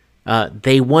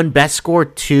they won Best Score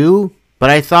 2, but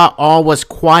I thought all was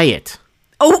quiet.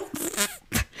 Oh.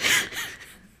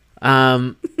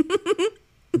 That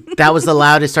was the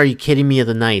loudest Are You Kidding Me of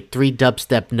the night. 3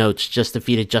 dubstep notes just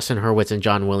defeated Justin Hurwitz and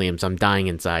John Williams. I'm dying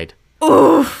inside.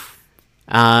 Oof.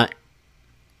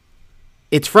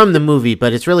 It's from the movie,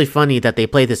 but it's really funny that they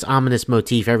play this ominous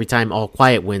motif every time All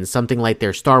Quiet wins, something like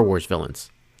they're Star Wars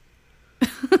villains.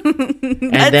 That's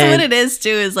what it is too,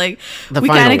 is like we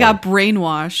kind of got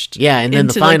brainwashed. Yeah, and then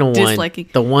the final one,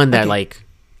 the one that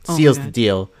seals the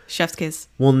deal. Chef's kiss.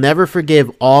 We'll never forgive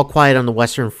All Quiet on the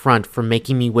Western Front for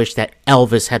making me wish that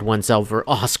Elvis had won silver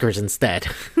Oscars instead.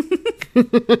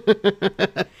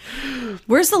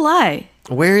 Where's the lie?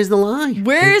 Where is the lie?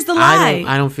 Where is the lie?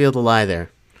 I don't feel the lie there.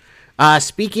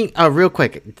 Speaking, real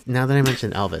quick, now that I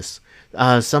mentioned Elvis,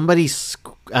 somebody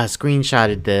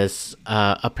screenshotted this.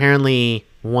 Apparently,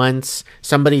 once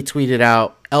somebody tweeted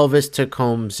out, Elvis took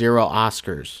home 0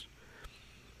 Oscars.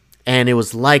 And it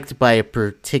was liked by a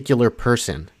particular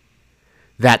person.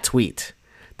 That tweet.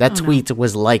 That tweet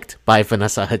was liked by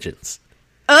Vanessa Hudgens.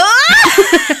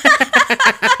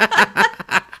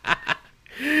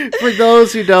 For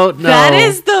those who don't know, that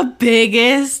is the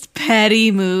biggest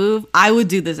petty move. I would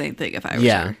do the same thing if I were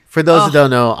her. For those who don't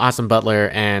know, Austin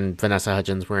Butler and Vanessa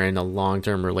Hudgens were in a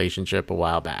long-term relationship a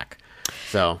while back.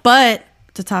 But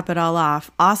to top it all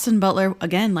off, Austin Butler,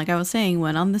 again, like I was saying,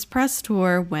 went on this press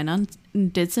tour,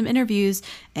 did some interviews,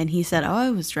 and he said,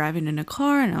 I was driving in a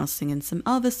car and I was singing some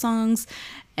Elvis songs,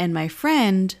 and my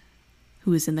friend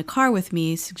who was in the car with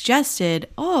me suggested,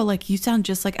 you sound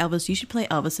just like Elvis, you should play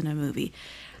Elvis in a movie.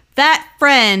 That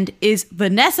friend is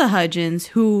Vanessa Hudgens,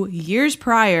 who years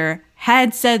prior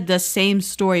had said the same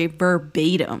story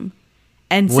verbatim.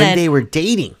 And when they were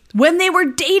dating. When they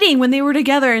were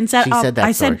together, and said,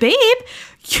 I said, babe,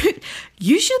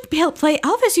 you should play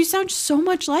Elvis. You sound so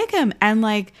much like him. And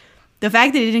the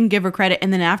fact that he didn't give her credit,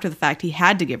 and then after the fact, he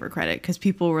had to give her credit because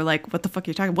people were like, what the fuck are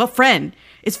you talking about? What friend?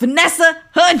 It's Vanessa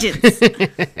Hudgens.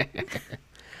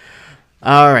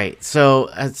 All right. So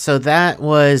that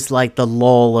was the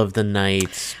lull of the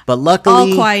night. But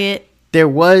luckily, all quiet. There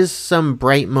was some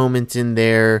bright moments in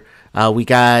there. We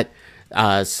got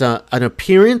an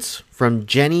appearance from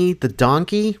Jenny the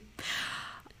donkey.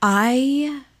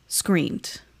 I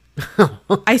screamed.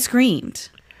 I screamed.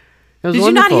 Did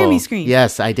you not hear me scream?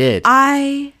 Yes, I did.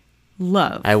 I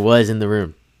was in the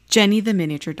room. Jenny the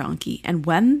miniature donkey. And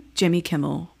when Jimmy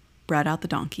Kimmel brought out the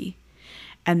donkey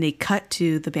and they cut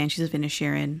to the Banshees of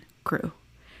Inisherin crew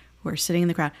who are sitting in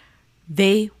the crowd,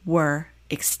 they were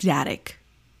ecstatic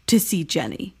to see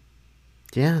Jenny.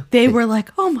 Yeah. They were like,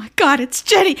 oh my God, it's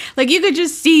Jenny. You could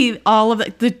just see all of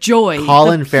the joy.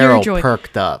 Colin Farrell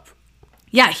perked up.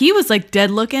 Yeah, he was dead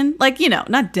looking.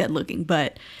 Not dead looking,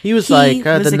 but he was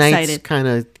the night's kind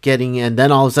of getting in.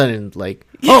 Then all of a sudden,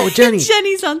 oh, Jenny.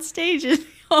 Jenny's on stage. And,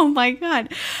 oh my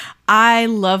God. I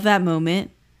love that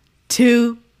moment.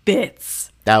 2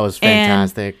 bits. That was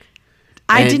fantastic.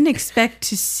 I didn't expect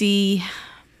to see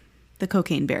the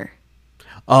cocaine bear.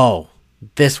 Oh,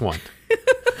 this one.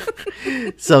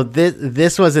 So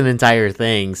this was an entire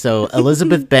thing. So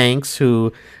Elizabeth Banks,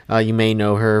 who you may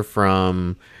know her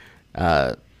from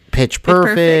Pitch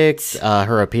Perfect.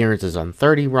 Her appearances on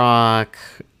 30 Rock,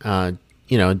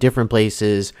 different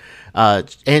places.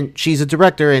 And she's a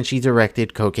director, and she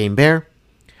directed Cocaine Bear.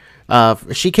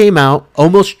 She came out,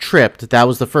 almost tripped. That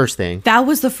was the first thing. That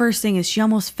was the first thing, is she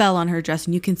almost fell on her dress,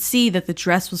 and you can see that the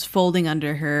dress was folding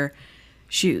under her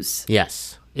shoes.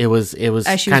 Yes. It was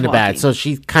kind of bad. So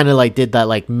she kind of did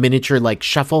that miniature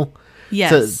shuffle.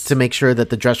 Yes. To make sure that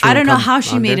the dress. I don't know how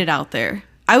she made it out there.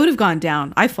 I would have gone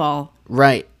down. I fall.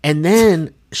 Right. And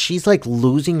then she's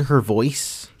losing her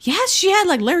voice. Yes, she had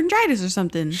laryngitis or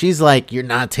something. She's like, you're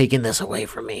not taking this away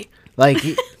from me.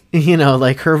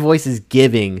 Her voice is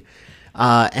giving.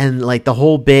 And the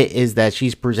whole bit is that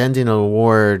she's presenting an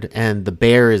award and the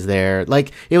bear is there.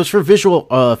 It was for visual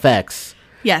effects.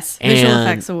 Yes, visual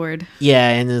effects award. Yeah,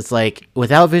 and it's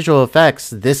without visual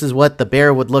effects, this is what the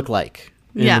bear would look like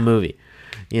in the movie.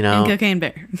 you know. And Cocaine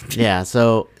Bear. Yeah,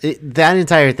 so that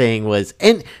entire thing was,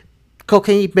 and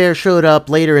Cocaine Bear showed up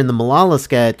later in the Malala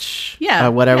sketch. Yeah.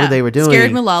 Whatever they were doing.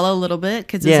 Scared Malala a little bit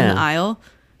because it's in the aisle.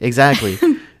 Exactly.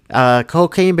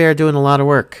 Cocaine Bear doing a lot of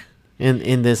work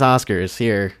in this Oscars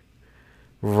here.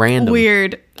 Random.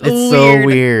 Weird. It's so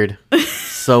weird.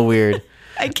 So weird.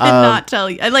 I cannot tell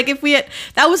you. Like if we had,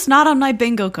 that was not on my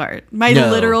bingo card, my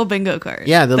literal bingo card.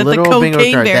 Yeah, the literal bingo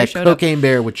card that Cocaine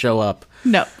Bear would show up.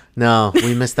 No,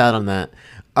 we missed out on that.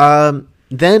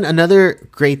 Then another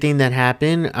great thing that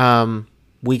happened,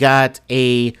 we got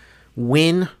a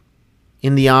win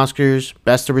in the Oscars,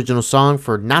 Best Original Song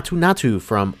for Naatu Naatu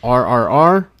from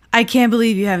RRR. I can't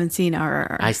believe you haven't seen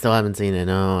RRR. I still haven't seen it.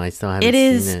 No, I still haven't seen it.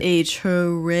 It is a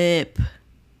trip.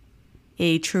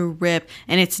 A trip.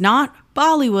 And it's not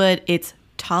Bollywood, it's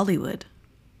Tollywood.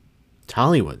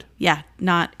 Tollywood? Yeah,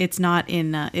 it's not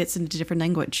in, it's in a different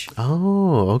language.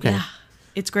 Oh, okay. Yeah,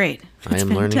 it's great. I am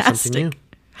learning something new.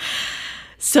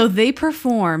 So they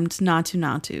performed Naatu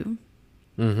Naatu.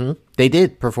 Mm-hmm. They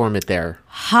did perform it there.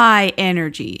 High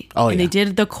energy. Oh, and they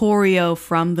did the choreo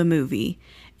from the movie.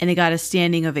 And it got a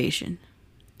standing ovation.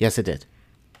 Yes, it did.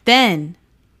 Then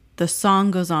the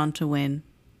song goes on to win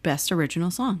Best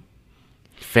Original Song.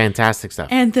 Fantastic stuff.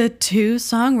 And the two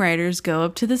songwriters go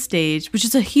up to the stage, which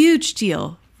is a huge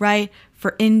deal, right?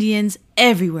 For Indians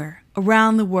everywhere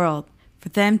around the world, for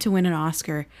them to win an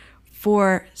Oscar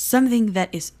for something that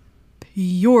is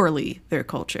purely their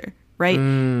culture, right?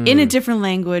 In a different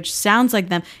language, sounds like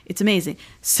them. It's amazing.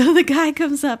 So the guy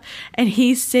comes up and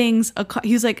he sings,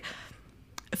 he's like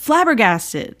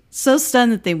flabbergasted, so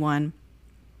stunned that they won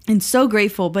and so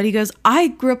grateful. But he goes, I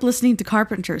grew up listening to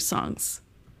Carpenter songs.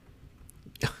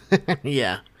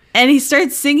 Yeah. And he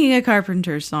starts singing a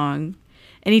Carpenter song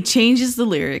and he changes the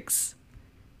lyrics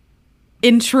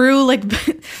in true like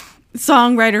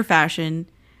songwriter fashion.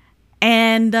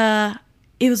 And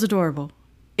it was adorable.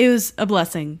 It was a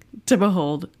blessing to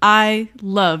behold. I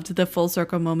loved the full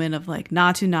circle moment of like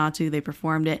Naatu Naatu. They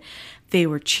performed it. They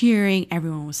were cheering.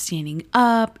 Everyone was standing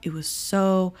up. It was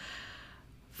so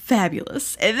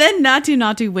fabulous. And then Naatu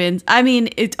Naatu wins. I mean,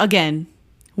 it again,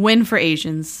 win for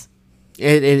Asians.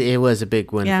 It was a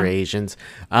big win for Asians.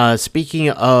 Speaking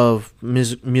of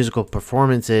musical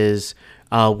performances,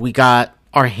 we got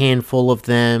our handful of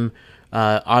them.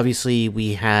 Obviously,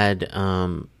 we had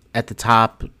at the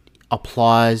top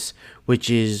Applause, which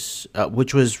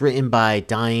was written by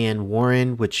Diane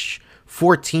Warren, which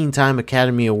 14-time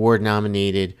Academy Award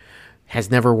nominated,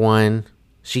 has never won.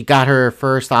 She got her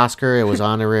first Oscar. It was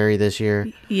honorary this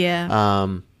year. Yeah.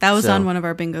 That was on one of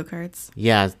our bingo cards.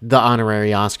 Yeah, the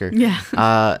honorary Oscar.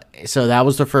 Yeah. So that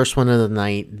was the first one of the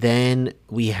night. Then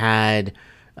we had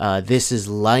This Is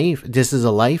Life. This Is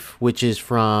a Life, which is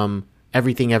from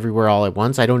Everything Everywhere All at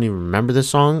Once. I don't even remember the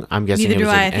song. I'm guessing Neither it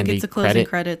was do an I. I think ending it's a closing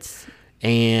credits.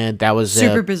 And that was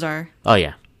super bizarre. Oh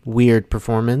yeah, weird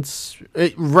performance.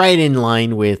 Right in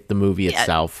line with the movie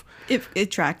itself.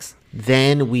 It tracks.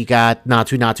 Then we got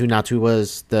Naatu Naatu. Naatu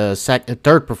was the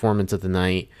third performance of the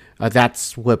night.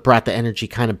 That's what brought the energy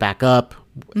kind of back up,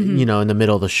 in the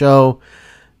middle of the show.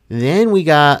 Then we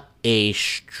got a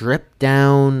stripped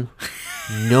down,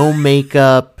 no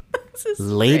makeup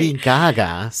Lady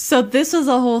Gaga. So this was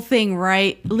a whole thing,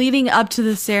 right? Leading up to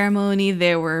the ceremony,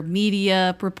 there were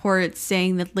media reports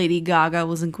saying that Lady Gaga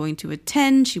wasn't going to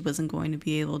attend. She wasn't going to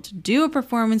be able to do a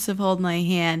performance of Hold My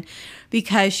Hand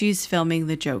because she's filming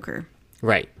The Joker.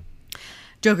 Right.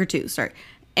 Joker 2, sorry.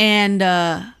 And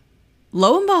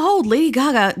lo and behold, Lady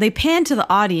Gaga, they pan to the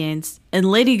audience and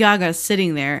Lady Gaga's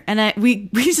sitting there. And we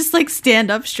just like stand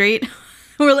up straight.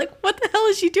 We're like, what the hell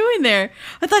is she doing there?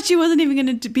 I thought she wasn't even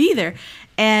going to be there.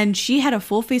 And she had a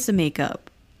full face of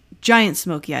makeup, giant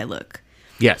smoky eye look.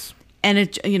 Yes. And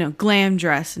a glam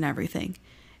dress and everything.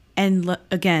 And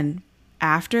again,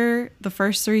 after the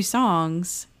first 3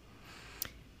 songs,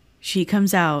 she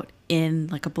comes out in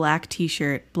like a black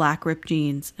t-shirt, black ripped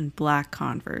jeans, and black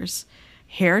Converse.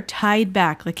 Hair tied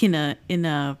back like in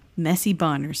a messy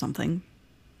bun or something.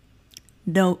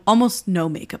 No, almost no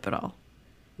makeup at all.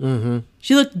 Mm-hmm.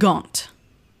 She looked gaunt.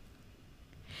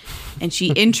 And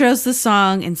she intros the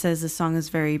song and says the song is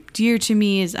very dear to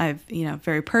me,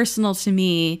 very personal to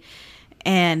me.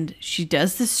 And she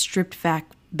does this stripped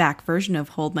back version of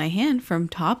Hold My Hand from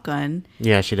Top Gun.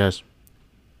 Yeah, she does.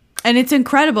 And it's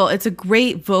incredible. It's a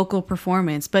great vocal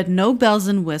performance, but no bells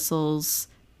and whistles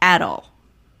at all.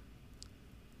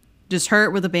 Just her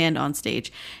with a band on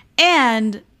stage.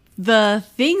 And the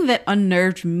thing that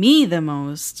unnerved me the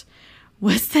most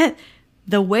was that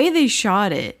the way they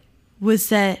shot it was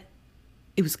that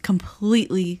it was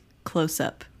completely close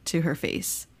up to her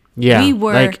face. Yeah. We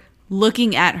were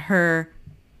looking at her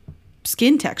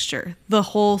skin texture the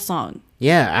whole song.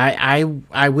 Yeah,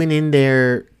 I went in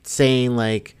there saying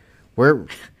like,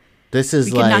 this is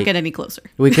We could like not get any closer.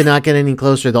 we could not get any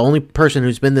closer. The only person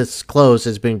who's been this close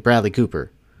has been Bradley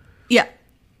Cooper. Yeah.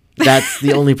 That's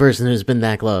the only person who's been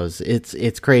that close.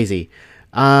 It's crazy.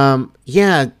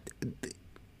 Yeah,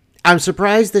 I'm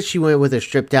surprised that she went with a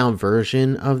stripped down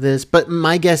version of this, but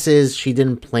my guess is she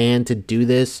didn't plan to do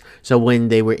this. So when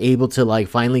they were able to like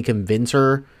finally convince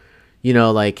her, you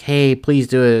know, like, hey, please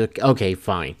do it. Okay,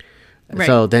 fine. Right.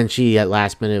 So then she at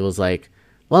last minute was like,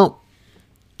 well,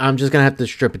 I'm just going to have to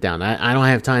strip it down. I don't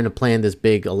have time to plan this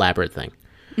big elaborate thing.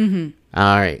 Mm-hmm.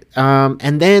 All right.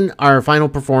 And then our final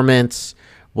performance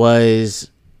was,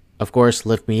 of course,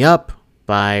 Lift Me Up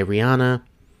by Rihanna.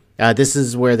 This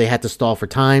is where they had to stall for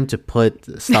time to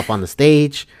put stuff on the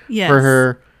stage Yes. for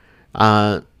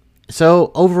her.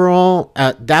 So overall,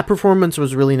 that performance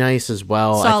was really nice as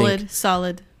well. I think,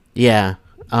 Solid. yeah.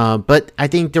 But I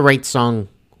think the right song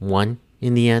won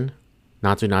in the end.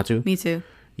 Natu. Me too.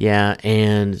 Yeah,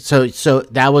 and so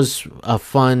that was a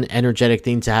fun, energetic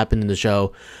thing to happen in the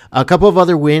show. A couple of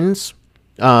other wins.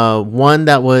 One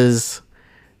that was,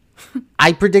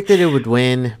 I predicted it would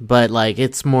win, but like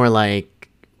it's more like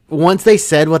once they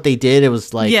said what they did, it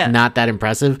was like not that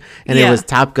impressive. And it was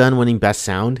Top Gun winning Best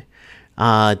Sound.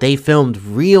 They filmed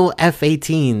real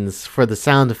F-18s for the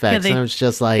sound effects, and I was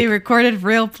just like, they recorded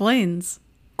real planes.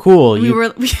 cool. We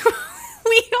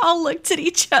all looked at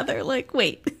each other like,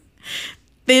 wait,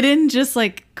 they didn't just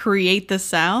like create the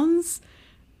sounds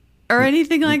or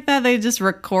anything like that. They just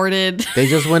recorded. They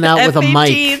just went out with a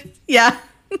mic. Yeah.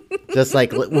 Just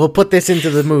like, we'll put this into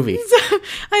the movie. So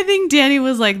I think Danny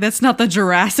was like, that's not the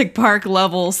Jurassic Park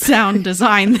level sound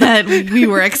design that we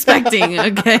were expecting.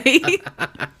 Okay.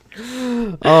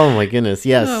 Oh my goodness.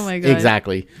 Yes. Oh my God.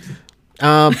 Exactly.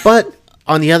 But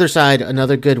on the other side,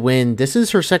 another good win. This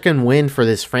is her second win for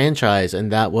this franchise,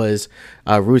 and that was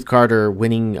Ruth Carter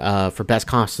winning for Best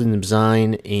Costume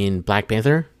Design in Black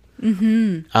Panther.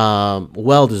 Mm-hmm.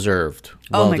 Well deserved.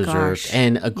 Oh my gosh.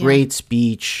 And a great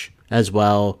speech as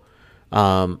well.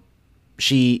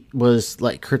 She was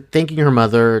like thanking her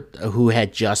mother, who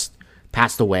had just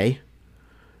passed away.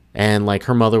 And like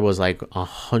her mother was like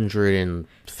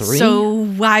 103.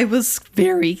 So I was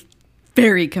very,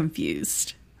 very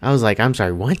confused. I was like, I'm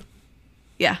sorry, what?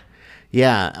 Yeah.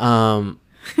 Yeah.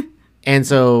 And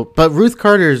so, but Ruth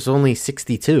Carter is only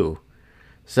 62.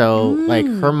 So like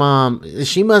her mom,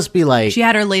 she must be like, She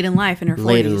had her late in life in her 40s.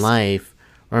 late in life,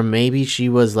 or maybe she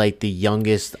was like the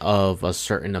youngest of a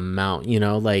certain amount, you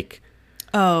know, like,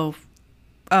 Oh,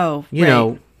 you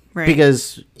know, right.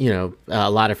 because, you know,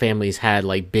 a lot of families had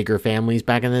like bigger families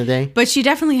back in the day. But she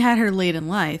definitely had her late in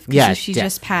life. Yeah, She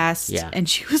just passed and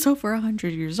she was over 100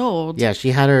 years old. Yeah,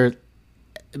 she had her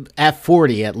at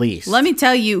 40 at least. Let me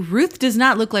tell you, Ruth does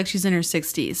not look like she's in her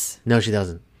 60s. No, she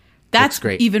doesn't. That's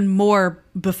great. even more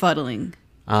befuddling.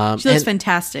 She looks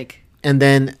fantastic. And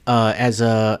then as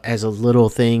a little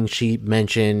thing, she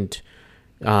mentioned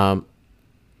about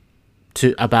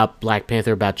Black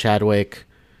Panther, about Chadwick.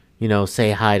 You know,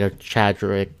 say hi to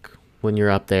Chadwick when you're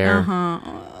up there.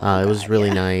 It was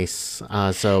really nice.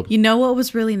 So You know what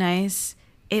was really nice?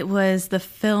 It was the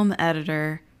film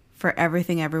editor for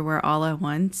Everything Everywhere All at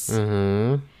Once.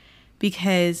 Mm-hmm.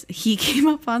 Because he came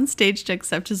up on stage to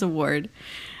accept his award.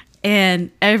 And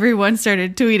everyone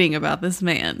started tweeting about this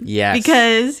man. Yes.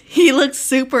 Because he looked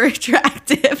super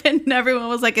attractive. And everyone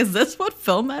was like, is this what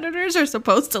film editors are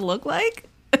supposed to look like?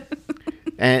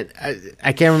 And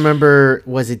I can't remember,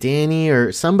 was it Danny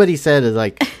or somebody said,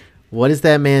 like, what is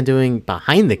that man doing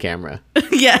behind the camera?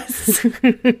 Yes.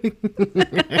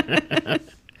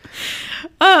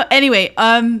 Anyway,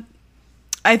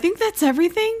 I think that's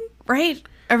everything, right?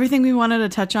 Everything we wanted to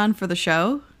touch on for the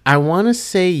show. I want to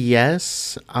say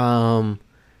yes. Yeah.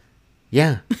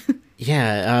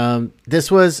 Yeah.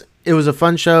 It was a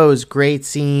fun show. It was great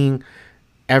seeing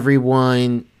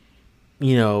everyone,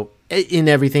 you know, in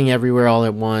Everything Everywhere All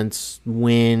at Once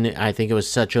win. I think it was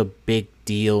such a big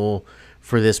deal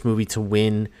for this movie to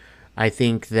win. I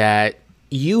think that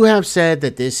you have said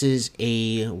that this is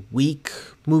a weak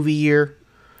movie year.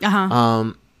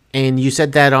 Uh-huh. And you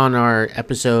said that on our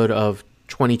episode of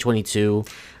 2022.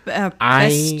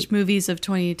 Best movies of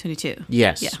 2022.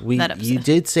 Yes, yeah, that episode. You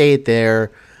did say it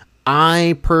there.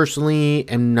 I personally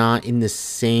am not in the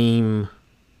same.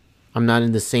 I'm not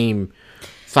in the same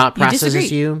thought process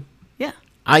as you. Yeah.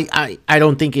 I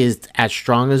don't think it's as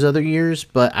strong as other years,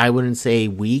 but I wouldn't say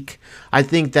weak. I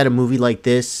think that a movie like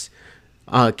this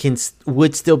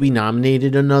would still be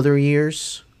nominated in other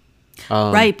years.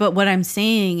 Right, but what I'm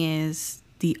saying is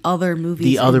the other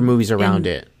movies around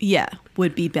it. Yeah,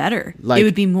 would be better. Like- it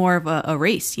would be more of a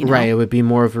race, you know? Right, it would be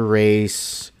more of a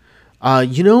race.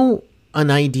 You know,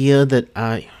 an idea that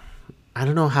I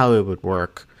don't know how it would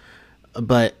work,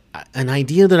 but an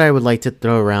idea that I would like to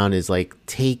throw around is like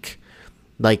take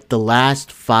like the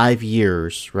last 5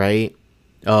 years, right,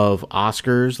 of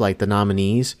Oscars, like the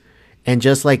nominees, and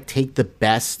just like take the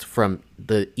best from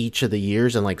each of the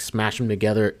years and like smash them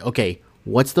together. Okay,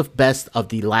 what's the best of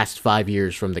the last 5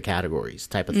 years from the categories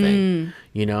type of thing,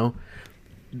 you know?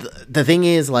 The thing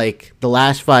is, like, the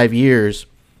last 5 years,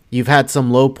 you've had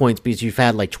some low points because you've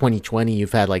had, like, 2020,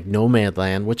 you've had, like,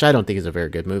 Nomadland, which I don't think is a very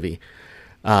good movie.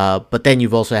 But then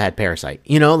you've also had Parasite,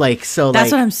 you know? Like, so,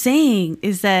 That's like, what I'm saying,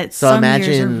 is that So some years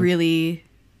are imagine- really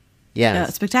yeah.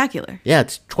 spectacular. Yeah,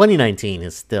 it's 2019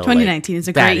 is still, 2019 is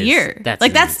a great year. That's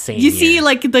like, an that's, insane you see, year.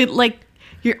 like,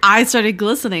 your eyes started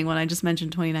glistening when I just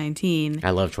mentioned 2019. I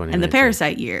love 2019. And the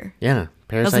Parasite year. Yeah, That was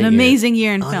Parasite an year. amazing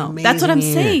year in film. That's what I'm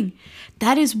amazing year. saying.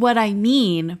 That is what I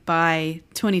mean by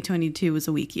 2022 was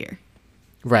a weak year.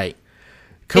 Right.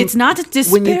 It's not to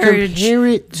disparage when you compare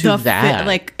it to the that,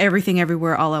 like Everything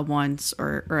Everywhere All at Once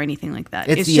or anything like that.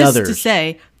 It's the just to others.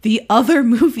 say the other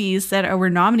movies that were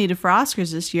nominated for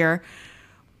Oscars this year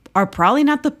are probably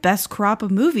not the best crop of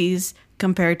movies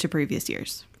compared to previous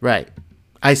years. Right.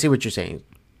 I see what you're saying.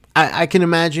 I can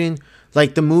imagine,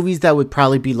 like, the movies that would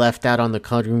probably be left out on the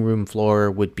cutting room floor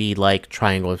would be, like,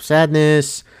 Triangle of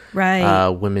Sadness. Right.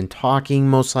 Women Talking,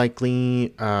 most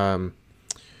likely.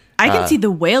 I can see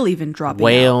The Whale even dropping out.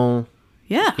 Whale.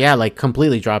 Yeah. Yeah, like,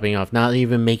 completely dropping off. Not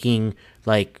even making,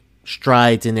 like,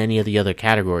 strides in any of the other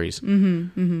categories.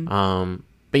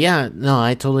 But yeah, no,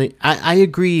 I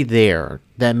agree there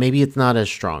that maybe it's not as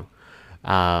strong.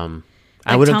 I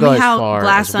Like, wouldn't tell go me as how far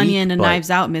Glass as weak, Onion and but- Knives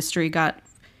Out Mystery got...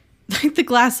 Like, The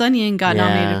Glass Onion got Yeah.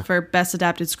 nominated for Best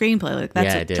Adapted Screenplay. Like, that's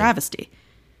Yeah, a it did. travesty.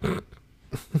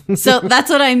 So that's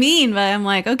what I mean. But I'm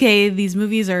like, okay, these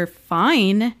movies are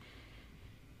fine.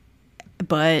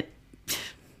 But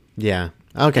Yeah.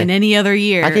 Okay. in any other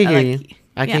year... I can hear like, you.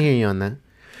 I can hear you on that.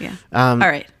 Yeah. All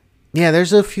right. Yeah,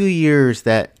 there's a few years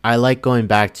that I like going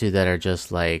back to that are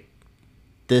just like,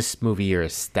 this movie year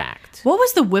is stacked. What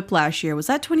was the Whiplash year? Was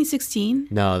that 2016?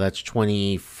 No, that's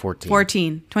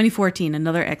 2014. 2014,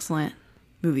 another excellent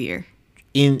movie year.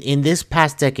 In this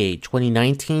past decade,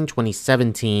 2019,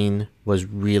 2017 was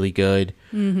really good.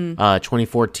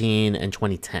 2014 and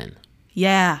 2010.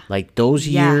 Yeah. Like, those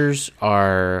Yeah. years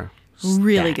are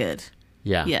Really stacked. good.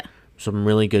 Yeah. Yeah. Some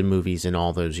really good movies in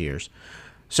all those years.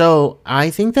 So I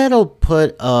think that'll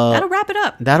put That'll wrap it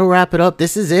up. that'll wrap it up.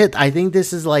 This is it. I think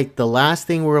this is like the last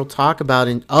thing we'll talk about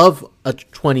of a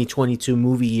 2022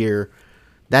 movie year.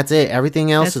 That's it.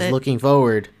 Everything else That's is it. looking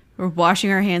forward. We're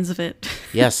washing our hands of it.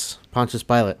 Yes, Pontius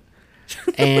Pilate.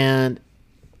 And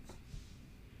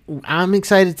I'm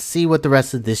excited to see what the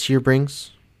rest of this year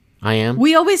brings. I am.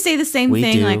 We always say the same We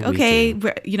thing, do, like, we okay,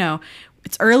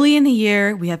 it's early in the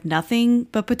year. We have nothing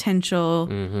but potential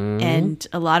Mm-hmm. and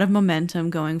a lot of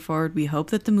momentum going forward. We hope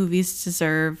that the movies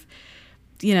deserve,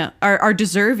 are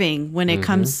deserving when Mm-hmm. it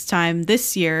comes time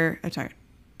this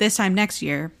time next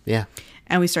year, Yeah.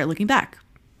 and we start looking back.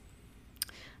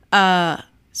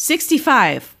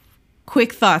 65,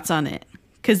 quick thoughts on it,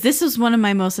 because this was one of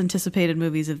my most anticipated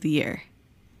movies of the year.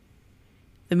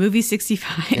 The movie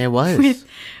 65. It was.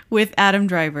 with Adam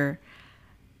Driver.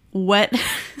 What,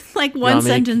 like, one want me to-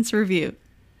 sentence review.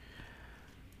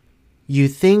 You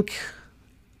think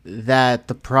that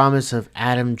the promise of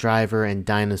Adam Driver and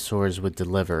dinosaurs would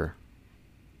deliver,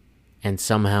 and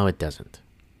somehow it doesn't.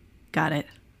 Got it.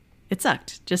 It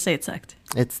sucked. Just say it sucked.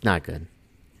 It's not good.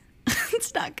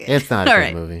 It's not good. It's not a All good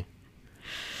right. movie.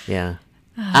 Yeah.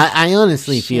 I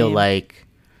honestly feel Shame. like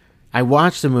I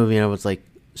watched the movie and I was like,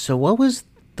 so what was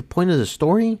the point of the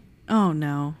story? Oh,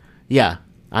 no. Yeah.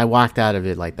 I walked out of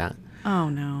it like that. Oh,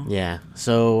 no. Yeah.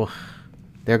 So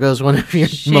there goes one of your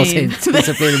Shame. most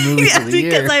anticipated movies Yeah, of the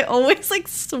year. because I always, like,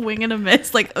 swing and a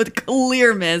miss, like a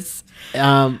clear miss.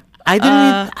 I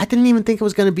didn't even think it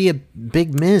was going to be a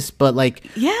big miss, but like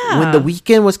Yeah. when the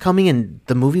weekend was coming and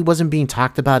the movie wasn't being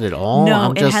talked about at all, No,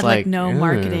 I'm it just had, like, no "Ugh,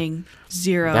 marketing.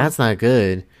 Zero. That's not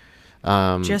good.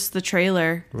 just the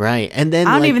trailer. Right. And then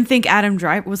I don't like, even think Adam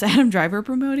Driver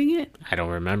promoting it. I don't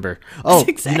remember. Oh,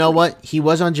 Exactly. you know what? He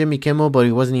was on Jimmy Kimmel, but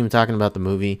he wasn't even talking about the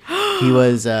movie.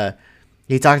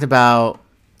 He talked about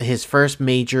his first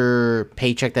major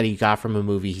paycheck that he got from a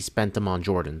movie. He spent them on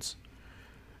Jordans.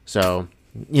 So,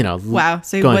 Wow.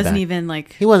 So he going wasn't back. even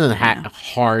like He wasn't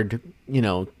hard,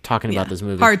 talking about this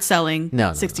movie. hard selling.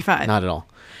 No, 65. not at all.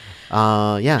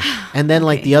 Yeah. And then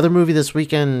like Okay. the other movie this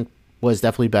weekend was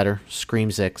definitely better.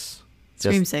 Scream 6.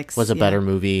 Scream 6, was a yeah. better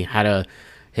movie. Had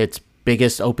its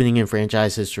biggest opening in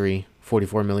franchise history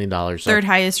 $44 million. So, Third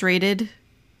highest rated.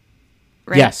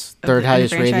 Right? yes, Of third the-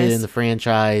 highest in the rated franchise? in the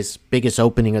franchise. Biggest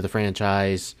opening of the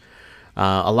franchise.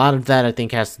 A lot of that, I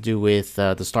think, has to do with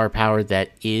the star power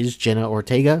that is Jenna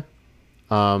Ortega.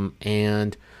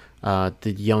 And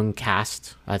the young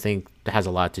cast, I think, has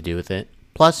a lot to do with it.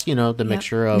 Plus, the Yep.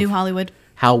 mixture of New Hollywood.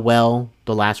 how well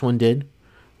the last one did,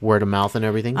 word of mouth and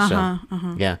everything.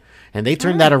 Yeah. And they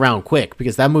turned that around quick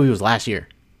because that movie was last year.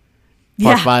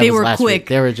 Part Yeah, 5 they was were last quick. week.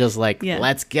 They were just like, Yeah.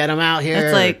 let's get them out here.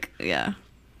 That's like, yeah.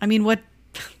 I mean, what?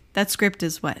 That script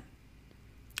is what?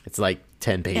 It's like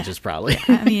 10 pages probably.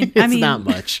 I mean, it's not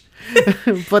much.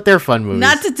 But they're fun movies.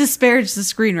 Not to disparage the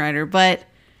screenwriter, but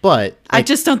but I like,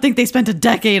 just don't think they spent a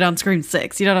decade on Scream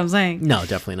 6. You know what I'm saying? no,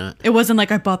 definitely not. It wasn't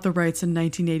like I bought the rights in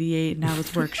 1988 and I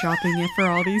was workshopping it for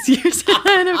all these years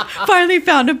and I finally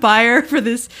found a buyer for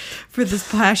this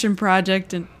passion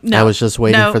project. And no, I was just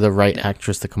waiting no, for the right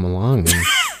actress to come along. And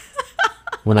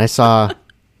when I saw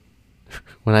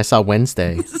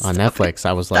Wednesday on Netflix,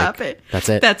 I was Stop like, it. that's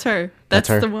it. That's her. That's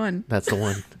her. the one. That's the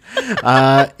one.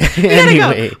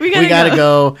 Anyway, We we gotta gotta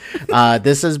go.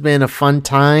 This has been a fun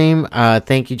time.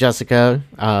 Thank you, Jessica,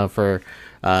 for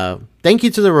thank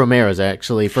you to the Romeros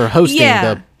actually for hosting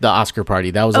Yeah. the Oscar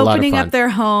party. That was a lot of Opening fun. up their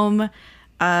home,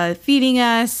 feeding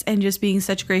us, and just being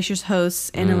such gracious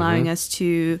hosts and Mm-hmm. allowing us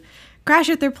to crash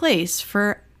at their place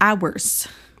for hours.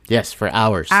 Yes, for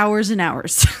hours. Hours and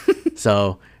hours.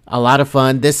 So a lot of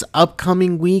fun. This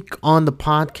upcoming week on the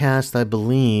podcast, I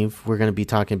believe we're going to be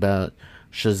talking about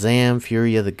Shazam: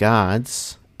 Fury of the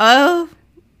Gods. Oh,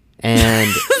 And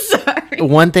sorry.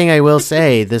 one thing I will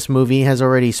say, this movie has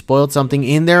already spoiled something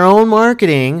in their own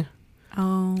marketing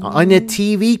Oh, on a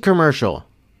TV commercial.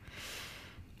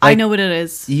 I know what it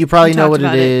is. You probably We know talked what it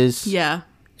about is. Yeah.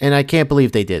 And I can't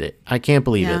believe they did it. I can't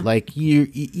believe Yeah. it. Like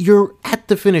you're at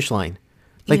the finish line.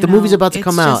 Like You the movie's know, about to it's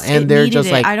come out just- and it they're needed just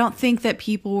it. like, I don't think that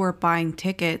people were buying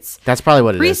tickets that's probably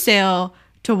what it is. pre-sale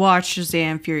to watch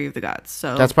Shazam: Fury of the Gods.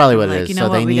 So That's probably what like, it is. You know So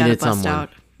what? they We gotta needed bust someone. out.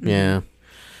 Yeah.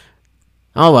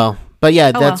 Oh well. But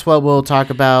yeah, Oh, that's what we'll talk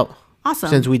about. Awesome.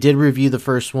 Since we did review the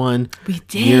first one We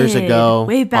did years ago,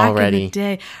 way back already. in the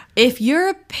day. If you're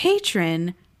a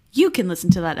patron, you can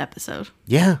listen to that episode.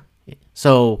 Yeah.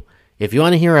 So if you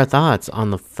want to hear our thoughts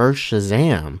on the first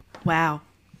Shazam, Wow.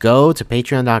 go to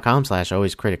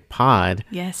patreon.com/alwayscriticpod.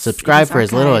 Yes, Subscribe it is for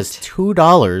as little as archived.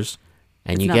 $2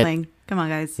 and It's you nothing. Come on,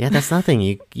 guys. get, yeah, that's nothing.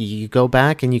 You go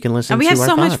back and you can listen And we to have our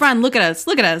so much thoughts. fun. Look at us.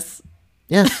 Look at us.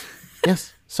 Yes.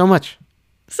 Yes. So much.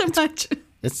 So much.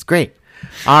 It's great.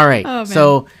 All right. Oh, man.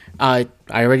 So I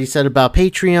already said about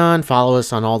Patreon. Follow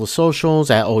us on all the socials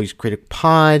at Always Critic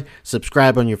Pod.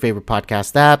 Subscribe on your favorite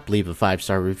podcast app. Leave a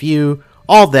 5-star review.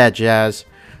 All that jazz.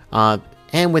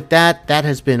 And with that, that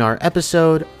has been our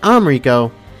episode. I'm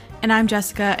Rico. And I'm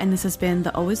Jessica, and this has been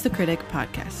the Always the Critic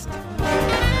podcast.